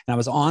election. And I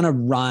was on a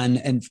run.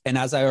 And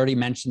as I already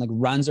mentioned,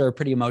 runs are a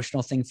pretty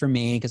emotional thing for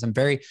me because I'm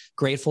very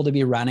grateful to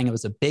be running. It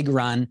was a big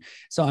run.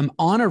 So I'm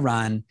on a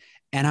run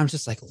and I'm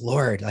just like,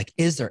 Lord,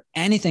 is there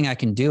anything I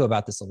can do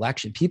about this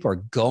election? People are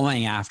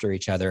going after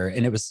each other,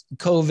 and it was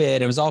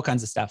COVID. It was all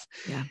kinds of stuff.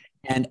 Yeah.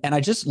 And I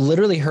just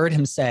literally heard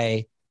him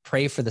say,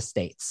 pray for the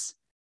states.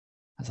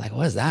 I was like,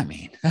 what does that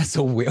mean? That's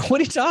so weird.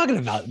 What are you talking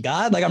about,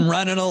 God? I'm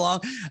running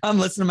along. I'm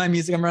listening to my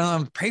music. I'm running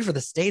along. Pray for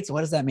the states.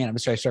 What does that mean? I'm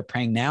just trying to start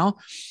praying now.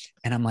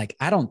 And I'm like,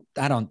 I don't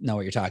know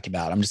what you're talking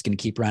about. I'm just going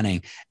to keep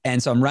running.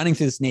 And so I'm running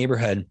through this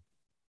neighborhood.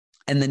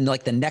 And then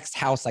the next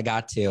house I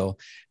got to,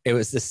 it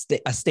was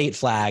a state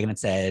flag and it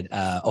said,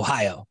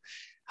 Ohio.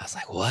 I was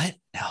like, what?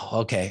 No.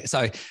 Okay. So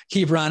I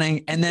keep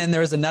running. And then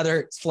there was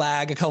another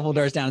flag a couple of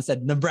doors down and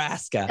said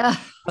Nebraska. I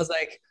was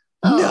like,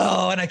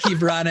 no. And I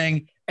keep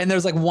running. And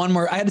there's one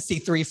more. I had to see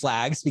 3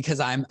 flags because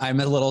I'm a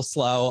little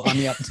slow on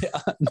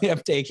the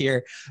uptake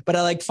here. But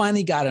I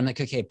finally got it. I'm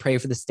like, okay, pray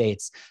for the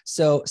states.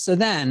 So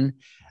then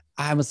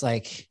I was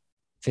like,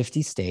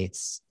 50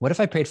 states. What if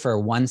I prayed for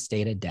 1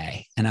 state a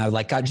day? And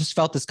I just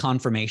felt this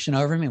confirmation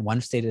over me, 1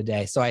 state a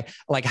day. So I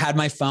had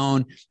my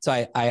phone. So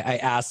I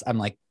asked, I'm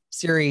like,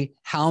 Siri,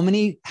 how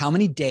many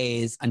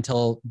days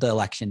until the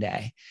election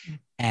day?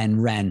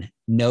 And Ren,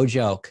 no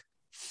joke,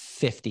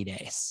 50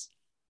 days.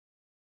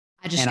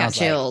 I just got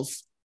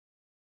chills.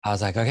 I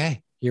was like,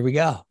 okay, here we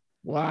go.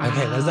 Wow.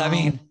 Okay, what does that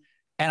mean?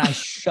 And I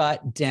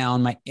shut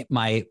down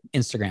my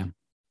Instagram.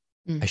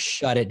 I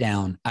shut it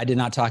down. I did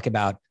not talk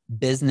about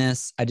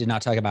business. I did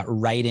not talk about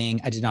writing.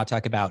 I did not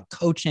talk about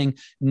coaching,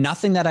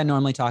 nothing that I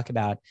normally talk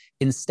about.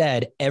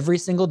 Instead, every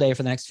single day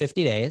for the next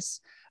 50 days,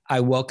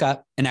 I woke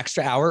up an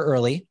extra hour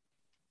early.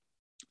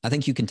 I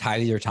think you can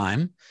tithe your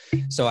time.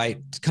 So I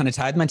kind of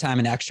tithed my time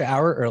an extra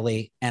hour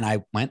early and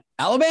I went,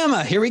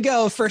 Alabama, here we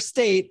go, first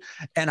state.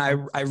 And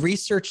I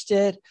researched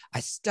it. I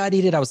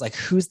studied it. I was like,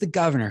 who's the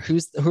governor? Who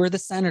are the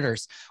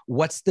senators?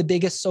 What's the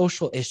biggest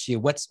social issue?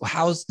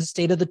 How's the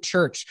state of the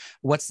church?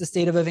 What's the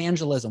state of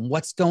evangelism?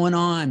 What's going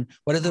on?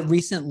 What are the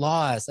recent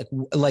laws?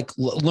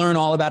 Learn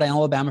all about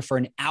Alabama for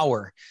an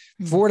hour,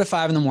 4 to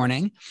 5 in the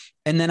morning.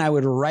 And then I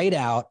would write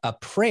out a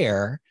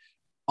prayer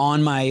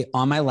on my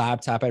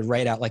laptop. I'd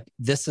write out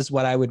this is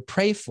what I would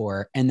pray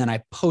for. And then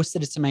I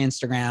posted it to my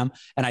Instagram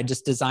and I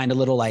just designed a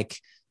little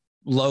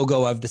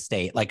logo of the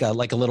state, like a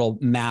little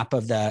map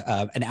of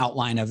an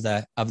outline of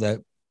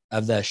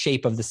the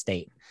shape of the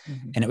state.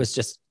 Mm-hmm. And it was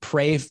just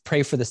pray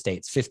for the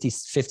states, 50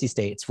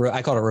 states.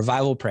 I call it a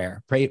revival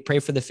prayer. Pray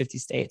for the 50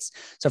 states.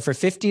 So for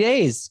 50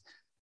 days,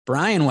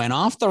 Brian went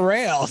off the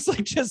rails,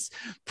 like just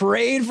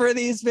prayed for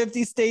these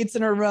 50 states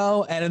in a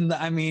row. And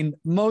I mean,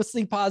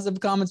 mostly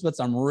positive comments, but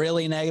some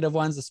really negative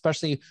ones,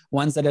 especially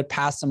ones that had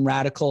passed some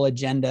radical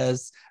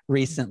agendas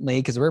recently,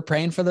 because we're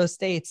praying for those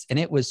states. And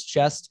it was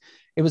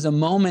a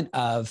moment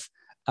of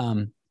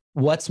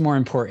what's more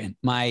important.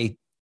 I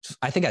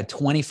think I had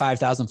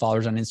 25,000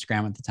 followers on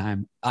Instagram at the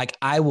time. Like,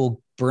 I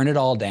will burn it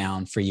all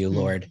down for you,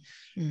 Lord,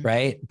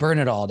 right? Burn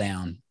it all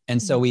down.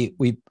 And so we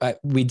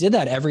did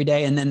that every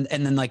day. And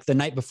then like the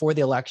night before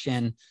the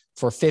election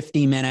for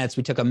 50 minutes,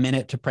 we took a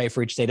minute to pray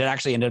for each state. It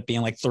actually ended up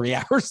being like 3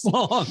 hours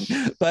long,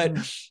 but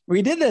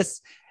we did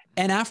this.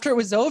 And after it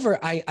was over,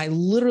 I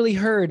literally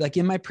heard, like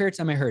in my prayer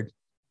time, I heard,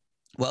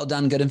 well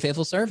done, good and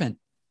faithful servant.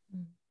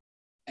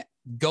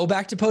 Go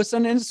back to post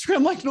on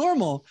Instagram like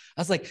normal.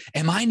 I was like,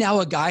 am I now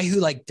a guy who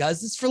like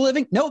does this for a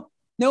living? Nope.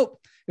 It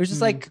was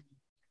just like,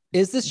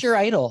 is this your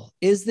idol?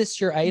 Is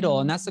this your idol?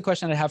 And that's the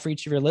question I have for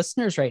each of your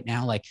listeners right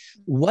now. Like,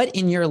 what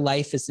in your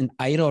life is an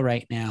idol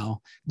right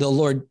now? The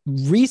Lord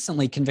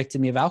recently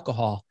convicted me of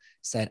alcohol,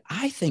 said,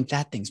 I think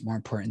that thing's more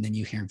important than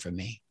you hearing from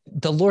me.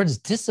 The Lord's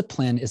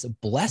discipline is a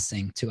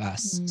blessing to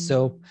us.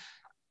 So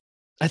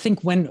I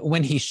think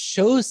when he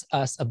shows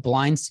us a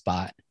blind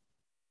spot,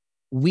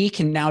 we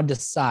can now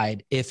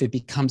decide if it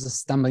becomes a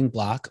stumbling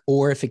block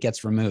or if it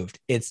gets removed.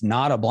 It's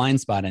not a blind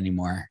spot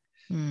anymore.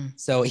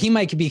 So he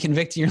might be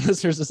convicting your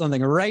listeners of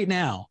something right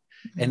now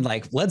and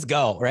like, let's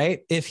go,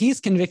 right? If he's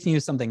convicting you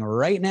of something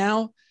right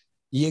now,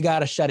 you got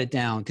to shut it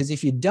down. Because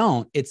if you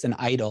don't, it's an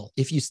idol.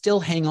 If you still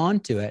hang on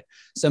to it.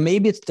 So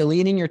maybe it's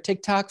deleting your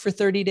TikTok for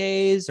 30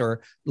 days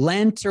or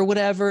Lent or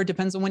whatever.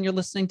 Depends on when you're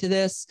listening to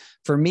this.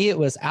 For me, it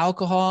was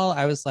alcohol.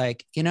 I was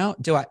like,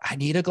 I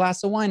need a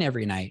glass of wine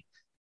every night.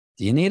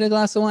 Do you need a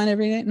glass of wine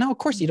every night? No, of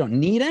course you don't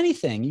need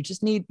anything. You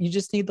just need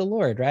the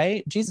Lord,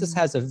 right? Jesus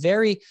has a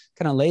very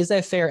kind of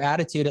laissez-faire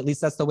attitude. At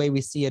least that's the way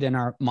we see it in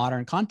our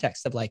modern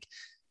context of like,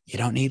 you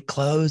don't need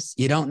clothes.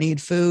 You don't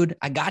need food.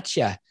 I got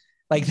you.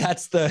 Like,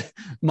 that's the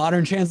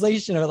modern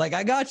translation of it. Like,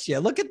 I got you.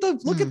 Look at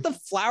the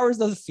flowers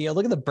of the field.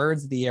 Look at the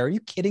birds of the air. Are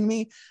you kidding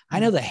me? I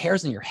know the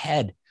hairs on your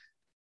head.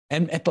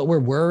 But we're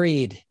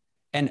worried,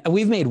 and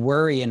we've made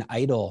worry an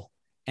idol.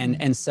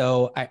 And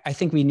so I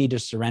think we need to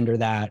surrender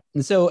that.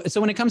 And so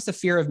when it comes to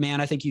fear of man,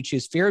 I think you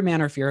choose fear of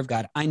man or fear of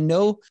God. I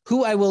know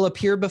who I will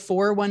appear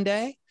before one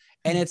day,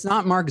 and it's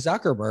not Mark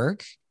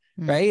Zuckerberg,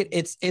 right?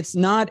 It's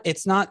not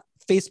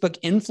Facebook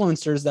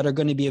influencers that are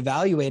going to be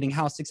evaluating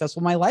how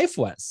successful my life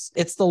was.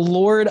 It's the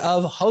Lord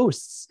of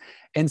hosts.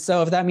 And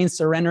so if that means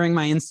surrendering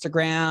my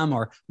Instagram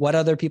or what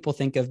other people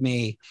think of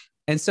me.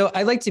 And so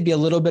I like to be a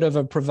little bit of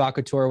a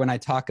provocateur when I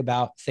talk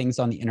about things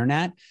on the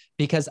internet,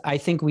 because I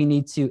think we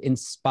need to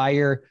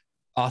inspire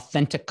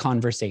authentic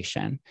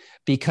conversation,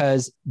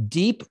 because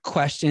deep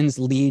questions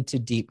lead to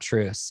deep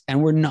truths,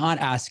 and we're not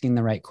asking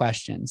the right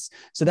questions.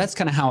 So that's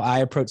kind of how I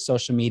approach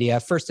social media.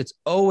 First, it's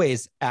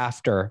always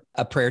after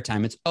a prayer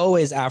time. It's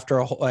always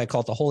after I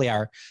call it the holy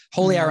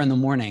hour in the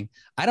morning.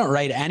 I don't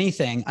write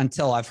anything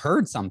until I've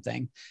heard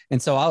something.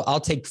 And so I'll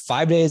take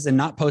 5 days and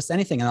not post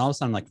anything. And all of a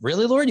sudden I'm like,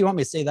 really, Lord, you want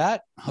me to say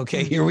that?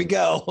 Okay, here we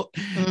go.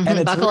 And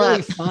it's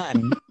really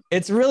fun.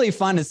 It's really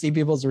fun to see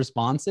people's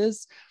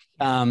responses.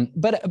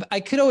 But I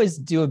could always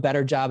do a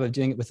better job of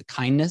doing it with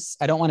kindness.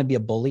 I don't want to be a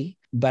bully,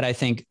 but I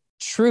think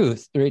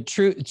truth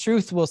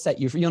will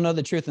set you free. You'll know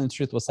the truth and the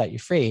truth will set you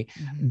free,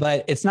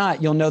 but it's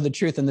not, you'll know the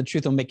truth and the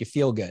truth will make you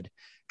feel good.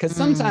 Because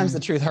sometimes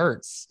the truth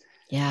hurts.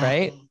 Yeah.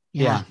 Right.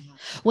 Yeah.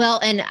 Well,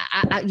 and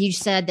you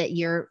said that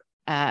your,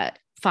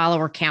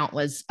 follower count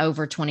was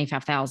over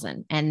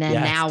 25,000. And then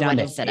now what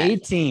is it?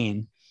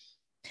 18.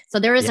 So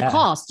there is a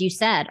cost. You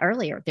said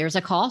earlier, there's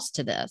a cost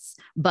to this,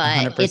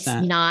 but 100%. It's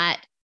not,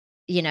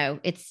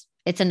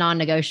 it's a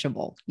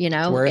non-negotiable,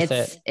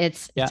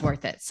 it's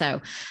worth it.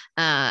 So,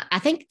 I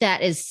think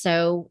that is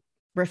so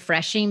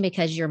refreshing,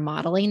 because you're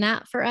modeling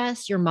that for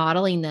us. You're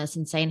modeling this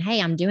and saying,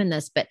 hey, I'm doing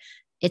this, but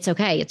it's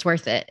okay. It's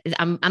worth it.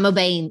 I'm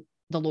obeying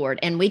the Lord.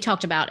 And we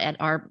talked about, at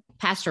our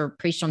pastor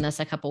preached on this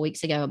a couple of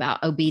weeks ago,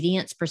 about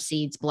obedience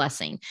precedes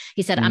blessing.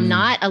 He said, I'm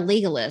not a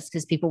legalist,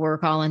 because people were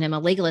calling him a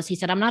legalist. He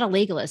said, I'm not a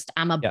legalist.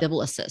 I'm a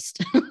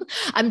biblicist.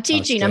 I'm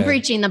teaching, I'm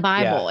preaching the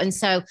Bible. And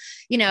so,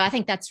 I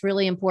think that's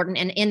really important.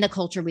 And in the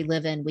culture we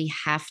live in, we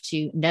have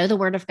to know the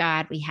word of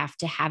God. We have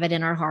to have it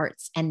in our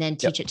hearts and then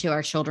teach it to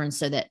our children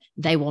so that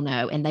they will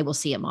know and they will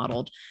see it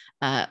modeled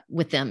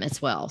with them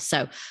as well.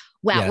 So,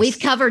 wow, we've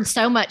covered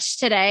so much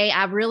today.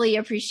 I really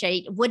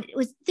appreciate. Would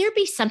there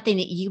be something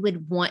that you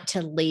would want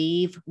to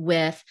leave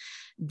with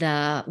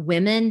the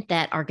women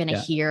that are going to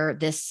hear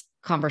this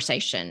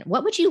conversation?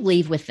 What would you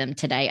leave with them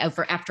today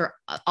after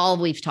all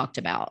we've talked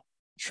about?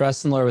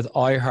 Trust in the Lord with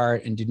all your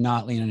heart and do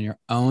not lean on your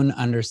own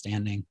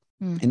understanding.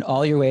 In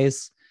all your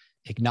ways,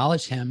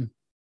 acknowledge him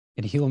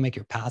and he will make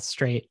your path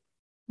straight.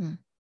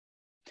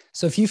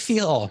 So if you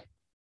feel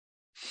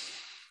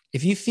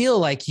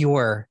like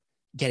you're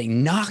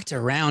getting knocked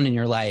around in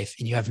your life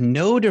and you have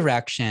no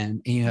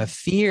direction and you have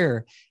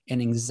fear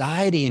and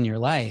anxiety in your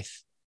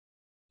life,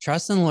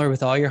 trust in the Lord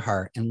with all your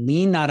heart and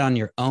lean not on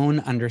your own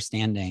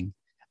understanding.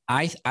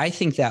 I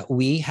think that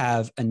we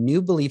have a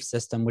new belief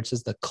system, which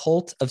is the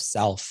cult of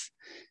self,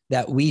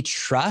 that we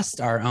trust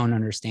our own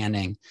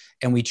understanding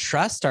and we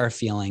trust our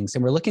feelings,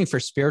 and we're looking for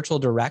spiritual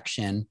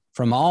direction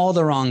from all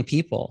the wrong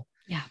people.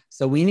 Yeah.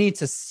 So we need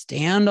to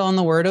stand on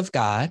the word of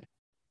God,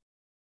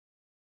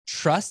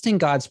 trust in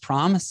God's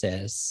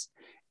promises,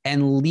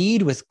 and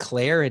lead with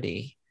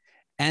clarity.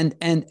 And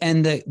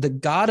the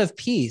God of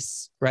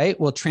peace, right,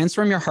 will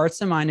transform your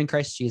hearts and mind in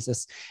Christ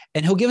Jesus,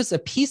 and he'll give us a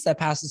peace that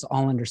passes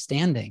all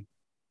understanding.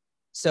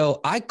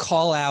 So I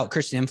call out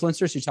Christian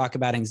influencers who talk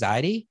about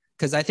anxiety,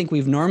 because I think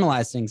we've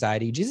normalized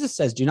anxiety. Jesus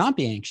says, do not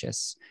be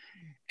anxious.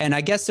 And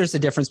I guess there's a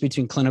difference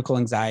between clinical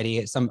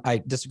anxiety.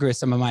 I disagree with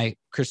some of my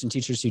Christian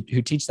teachers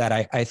who teach that.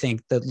 I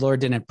think the Lord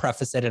didn't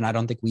preface it, and I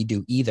don't think we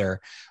do either.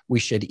 We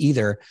should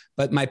either.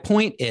 But my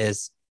point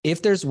is,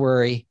 if there's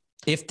worry,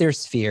 if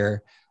there's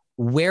fear,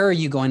 where are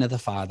you going to the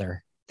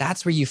Father?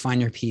 That's where you find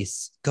your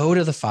peace. Go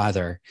to the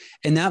Father.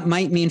 And that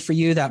might mean for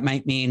you, that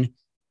might mean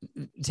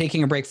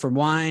taking a break from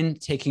wine,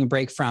 taking a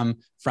break from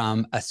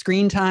a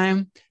screen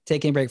time,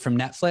 taking a break from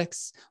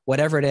Netflix,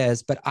 whatever it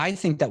is. But I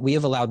think that we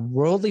have allowed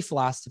worldly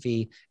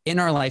philosophy in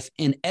our life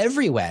in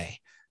every way,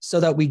 so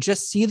that we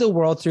just see the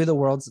world through the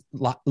world's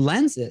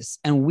lenses.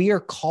 And we are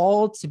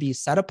called to be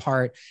set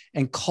apart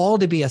and called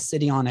to be a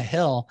city on a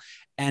hill.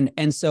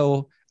 And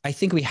so I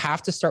think we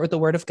have to start with the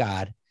word of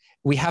God.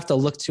 We have to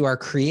look to our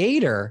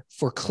Creator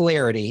for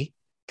clarity,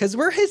 because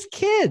we're his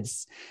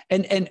kids.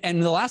 And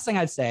the last thing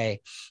I'd say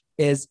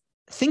is,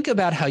 think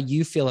about how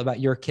you feel about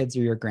your kids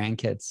or your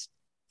grandkids,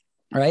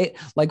 right?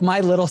 Like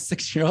my little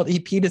 6-year-old, he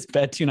peed his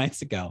bed 2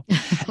 nights ago.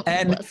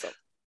 And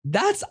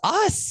that's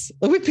us.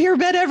 We pee our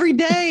bed every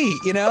day,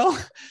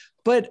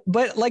 but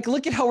like,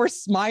 look at how we're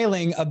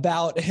smiling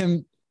about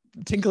him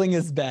tinkling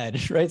his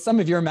bed, right? Some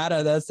of you are mad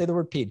at us, say the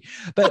word peed,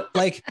 but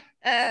like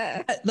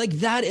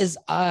that is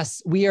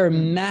us. We are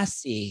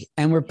messy,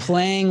 and we're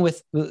playing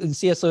with,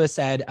 C.S. Lewis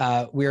said,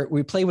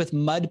 we play with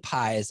mud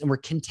pies, and we're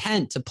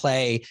content to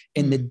play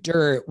in the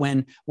dirt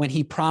when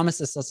he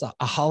promises us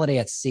a holiday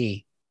at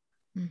sea.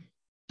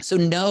 So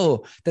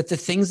know that the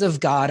things of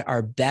God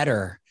are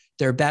better.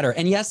 They're better.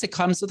 And yes, it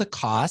comes with a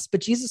cost,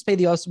 but Jesus paid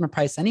the ultimate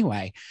price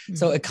anyway.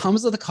 So it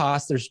comes with a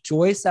cost. There's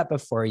joy set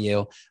before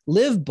you.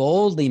 Live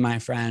boldly, my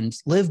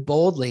friends. Live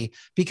boldly,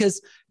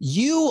 because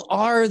you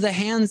are the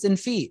hands and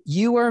feet.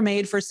 You are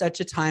made for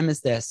such a time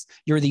as this.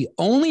 You're the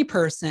only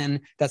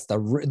person that's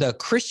the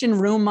Christian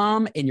room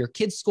mom in your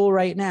kid's school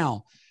right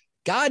now.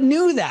 God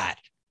knew that.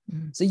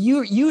 So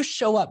you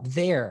show up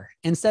there.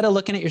 Instead of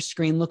looking at your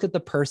screen, look at the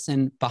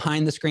person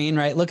behind the screen,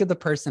 right? Look at the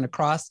person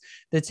across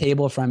the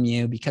table from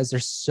you, because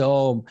there's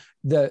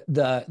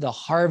the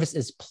harvest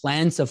is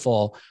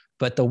plentiful,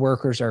 but the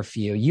workers are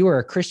few. You are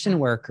a Christian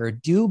worker.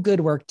 Do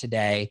good work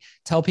today.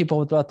 Tell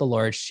people about the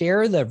Lord.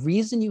 Share the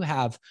reason you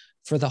have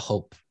for the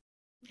hope.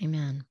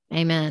 Amen.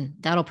 Amen.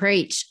 That'll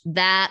preach.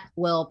 That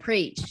will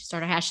preach.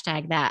 Start a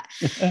hashtag that.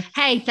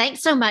 Hey,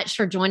 thanks so much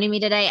for joining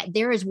me today.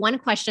 There is one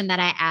question that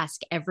I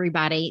ask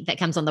everybody that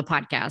comes on the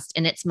podcast,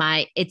 and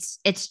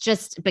it's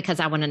just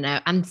because I want to know.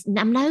 I'm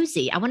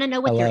nosy. I want to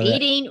know what they're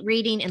eating,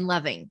 reading, and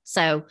loving.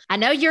 So I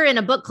know you're in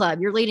a book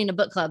club. You're leading a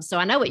book club, so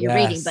I know what you're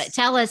reading. But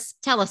tell us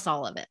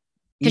all of it.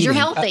 Because you're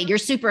healthy, you're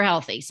super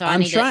healthy. So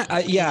I'm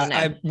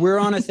trying. We're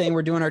on a thing.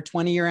 We're doing our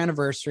 20-year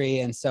anniversary,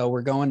 and so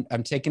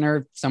I'm taking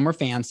her somewhere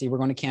fancy. We're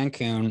going to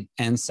Cancun,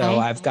 and so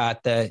I've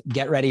got the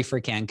get ready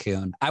for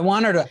Cancun. I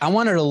want her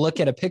to look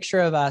at a picture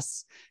of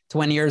us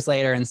 20 years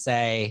later and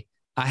say,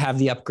 I have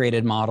the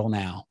upgraded model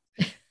now.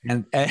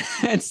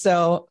 And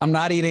so I'm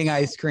not eating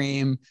ice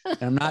cream,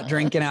 and I'm not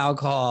drinking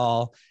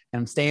alcohol, and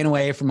I'm staying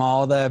away from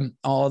all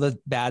the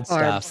bad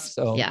stuff.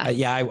 So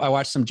I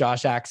watched some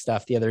Josh Axe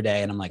stuff the other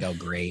day, and I'm like, oh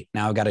great,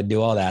 now I've got to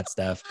do all that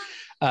stuff.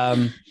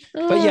 But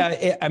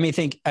yeah, I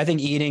think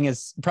eating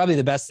is probably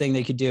the best thing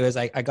they could do. Is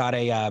I got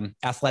a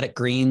Athletic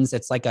Greens.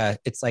 It's like a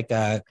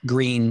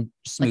green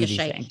smoothie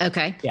thing.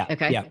 Okay. Yeah.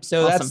 Okay. Yeah.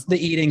 So that's the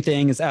eating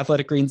thing, is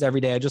Athletic Greens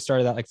every day. I just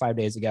started that like 5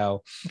 days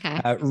ago.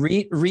 Okay.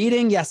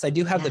 Reading. Yes, I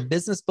do have the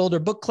Business Builder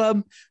Book Club,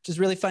 which is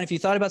really fun. If you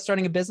thought about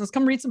starting a business,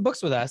 come read some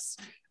books with us.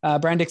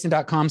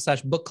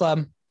 BrianDixon.com/book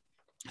club.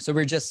 So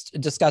we're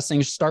just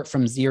discussing Start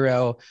from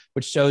Zero,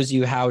 which shows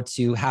you how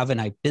to have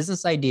a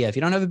business idea. If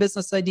you don't have a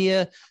business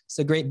idea, it's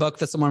a great book.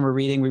 That's the one we're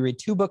reading. We read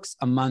 2 books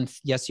a month.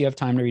 Yes, you have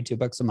time to read 2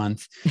 books a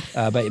month,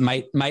 but it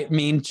might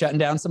mean shutting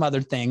down some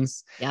other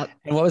things. Yep.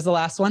 And what was the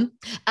last one?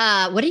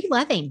 What are you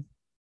loving?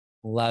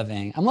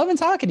 I'm loving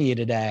talking to you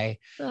today.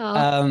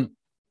 Oh.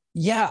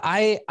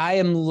 I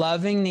am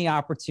loving the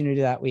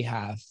opportunity that we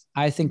have.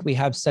 I think we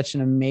have such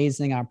an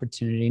amazing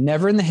opportunity.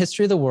 Never in the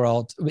history of the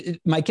world.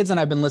 My kids and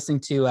I have been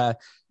listening to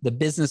the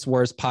Business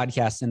Wars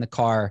podcast in the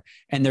car,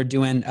 and they're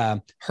doing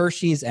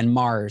Hershey's and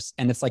Mars.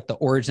 And it's like the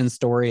origin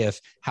story of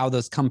how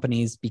those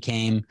companies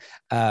became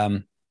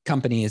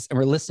companies. And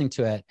we're listening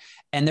to it,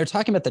 and they're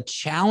talking about the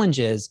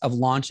challenges of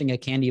launching a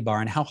candy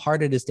bar and how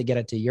hard it is to get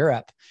it to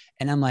Europe.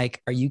 And I'm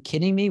like, are you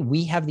kidding me?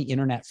 We have the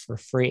internet for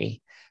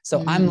free.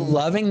 So I'm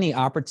loving the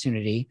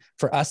opportunity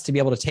for us to be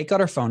able to take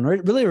out our phone.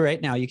 Really right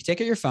now, you can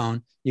take out your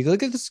phone, you can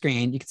look at the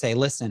screen, you can say,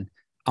 listen,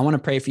 I want to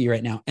pray for you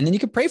right now. And then you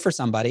could pray for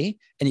somebody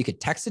and you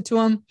could text it to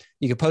them.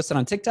 You could post it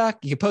on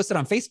TikTok. You could post it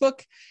on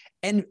Facebook,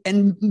 and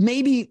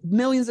maybe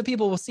millions of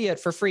people will see it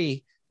for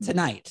free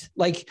tonight.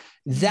 Like,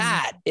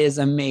 that is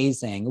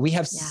amazing. We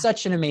have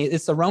such an amazing,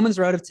 it's the Romans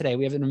road of today.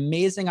 We have an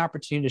amazing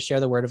opportunity to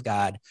share the word of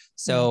God.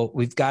 So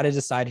we've got to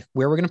decide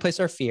where we're going to place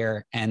our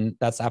fear. And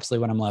that's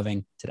absolutely what I'm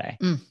loving today.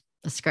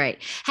 That's great.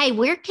 Hey,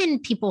 where can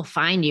people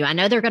find you? I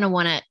know they're going to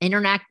want to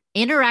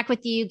interact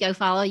with you. Go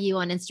follow you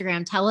on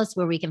Instagram. Tell us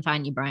where we can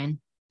find you, Brian.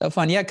 So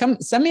fun. Yeah.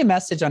 Come send me a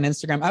message on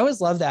Instagram. I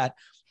always love that.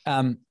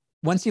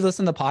 Once you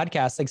listen to the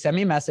podcast, like, send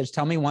me a message.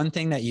 Tell me one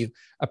thing that you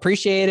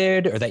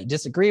appreciated or that you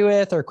disagree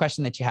with, or a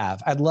question that you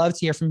have. I'd love to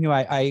hear from you.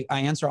 I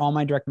answer all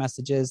my direct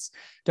messages.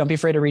 Don't be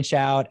afraid to reach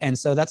out. And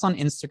so that's on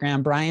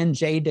Instagram, Brian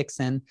J.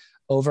 Dixon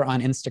over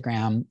on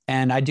Instagram.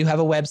 And I do have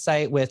a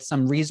website with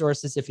some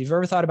resources. If you've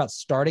ever thought about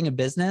starting a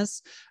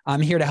business,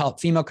 I'm here to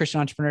help female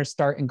Christian entrepreneurs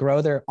start and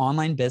grow their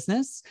online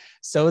business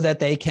so that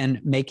they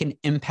can make an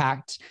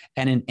impact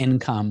and an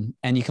income.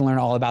 And you can learn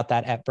all about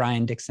that at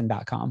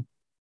briandixon.com.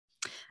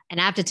 And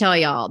I have to tell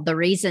y'all, the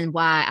reason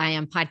why I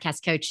am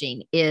podcast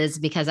coaching is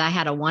because I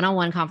had a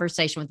one-on-one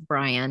conversation with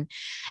Brian,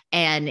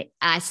 and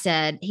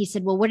he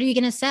said, well, what are you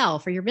going to sell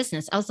for your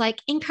business? I was like,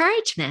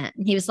 encouragement.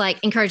 And he was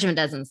like, encouragement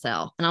doesn't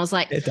sell. And I was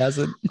like, it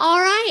doesn't. All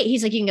right.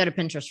 He's like, you can go to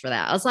Pinterest for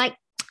that. I was like,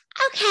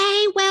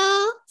 okay,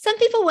 well, some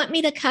people want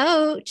me to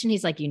coach. And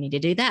he's like, you need to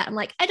do that. I'm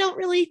like, I don't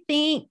really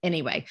think.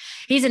 Anyway,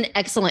 he's an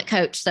excellent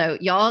coach. So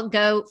y'all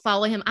go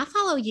follow him. I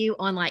follow you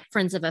on like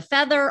Friends of a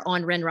Feather,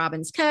 on Ren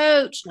Robbins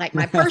Coach, like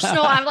my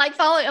personal, I'm like,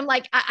 I'm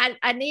like,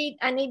 I need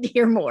to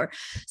hear more.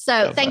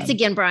 So thanks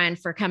again, Brian,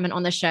 for coming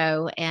on the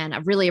show. And I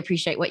really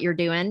appreciate what you're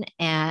doing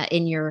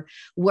in your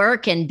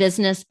work and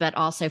business, but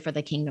also for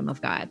the kingdom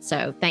of God.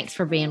 So thanks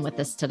for being with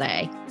us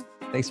today.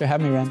 Thanks for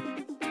having me,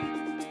 Ren.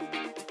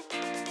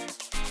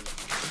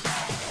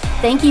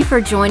 Thank you for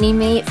joining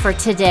me for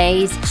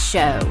today's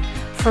show.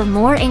 For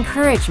more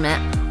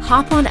encouragement,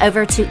 hop on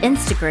over to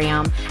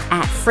Instagram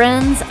at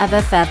Friends of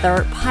a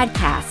Feather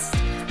Podcast.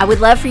 I would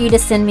love for you to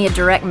send me a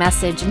direct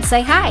message and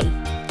say hi.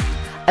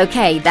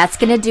 Okay, that's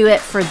going to do it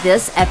for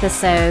this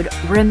episode.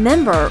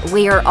 Remember,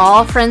 we are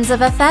all friends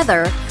of a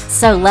feather,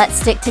 so let's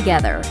stick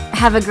together.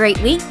 Have a great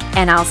week,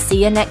 and I'll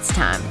see you next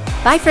time.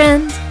 Bye,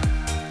 friends.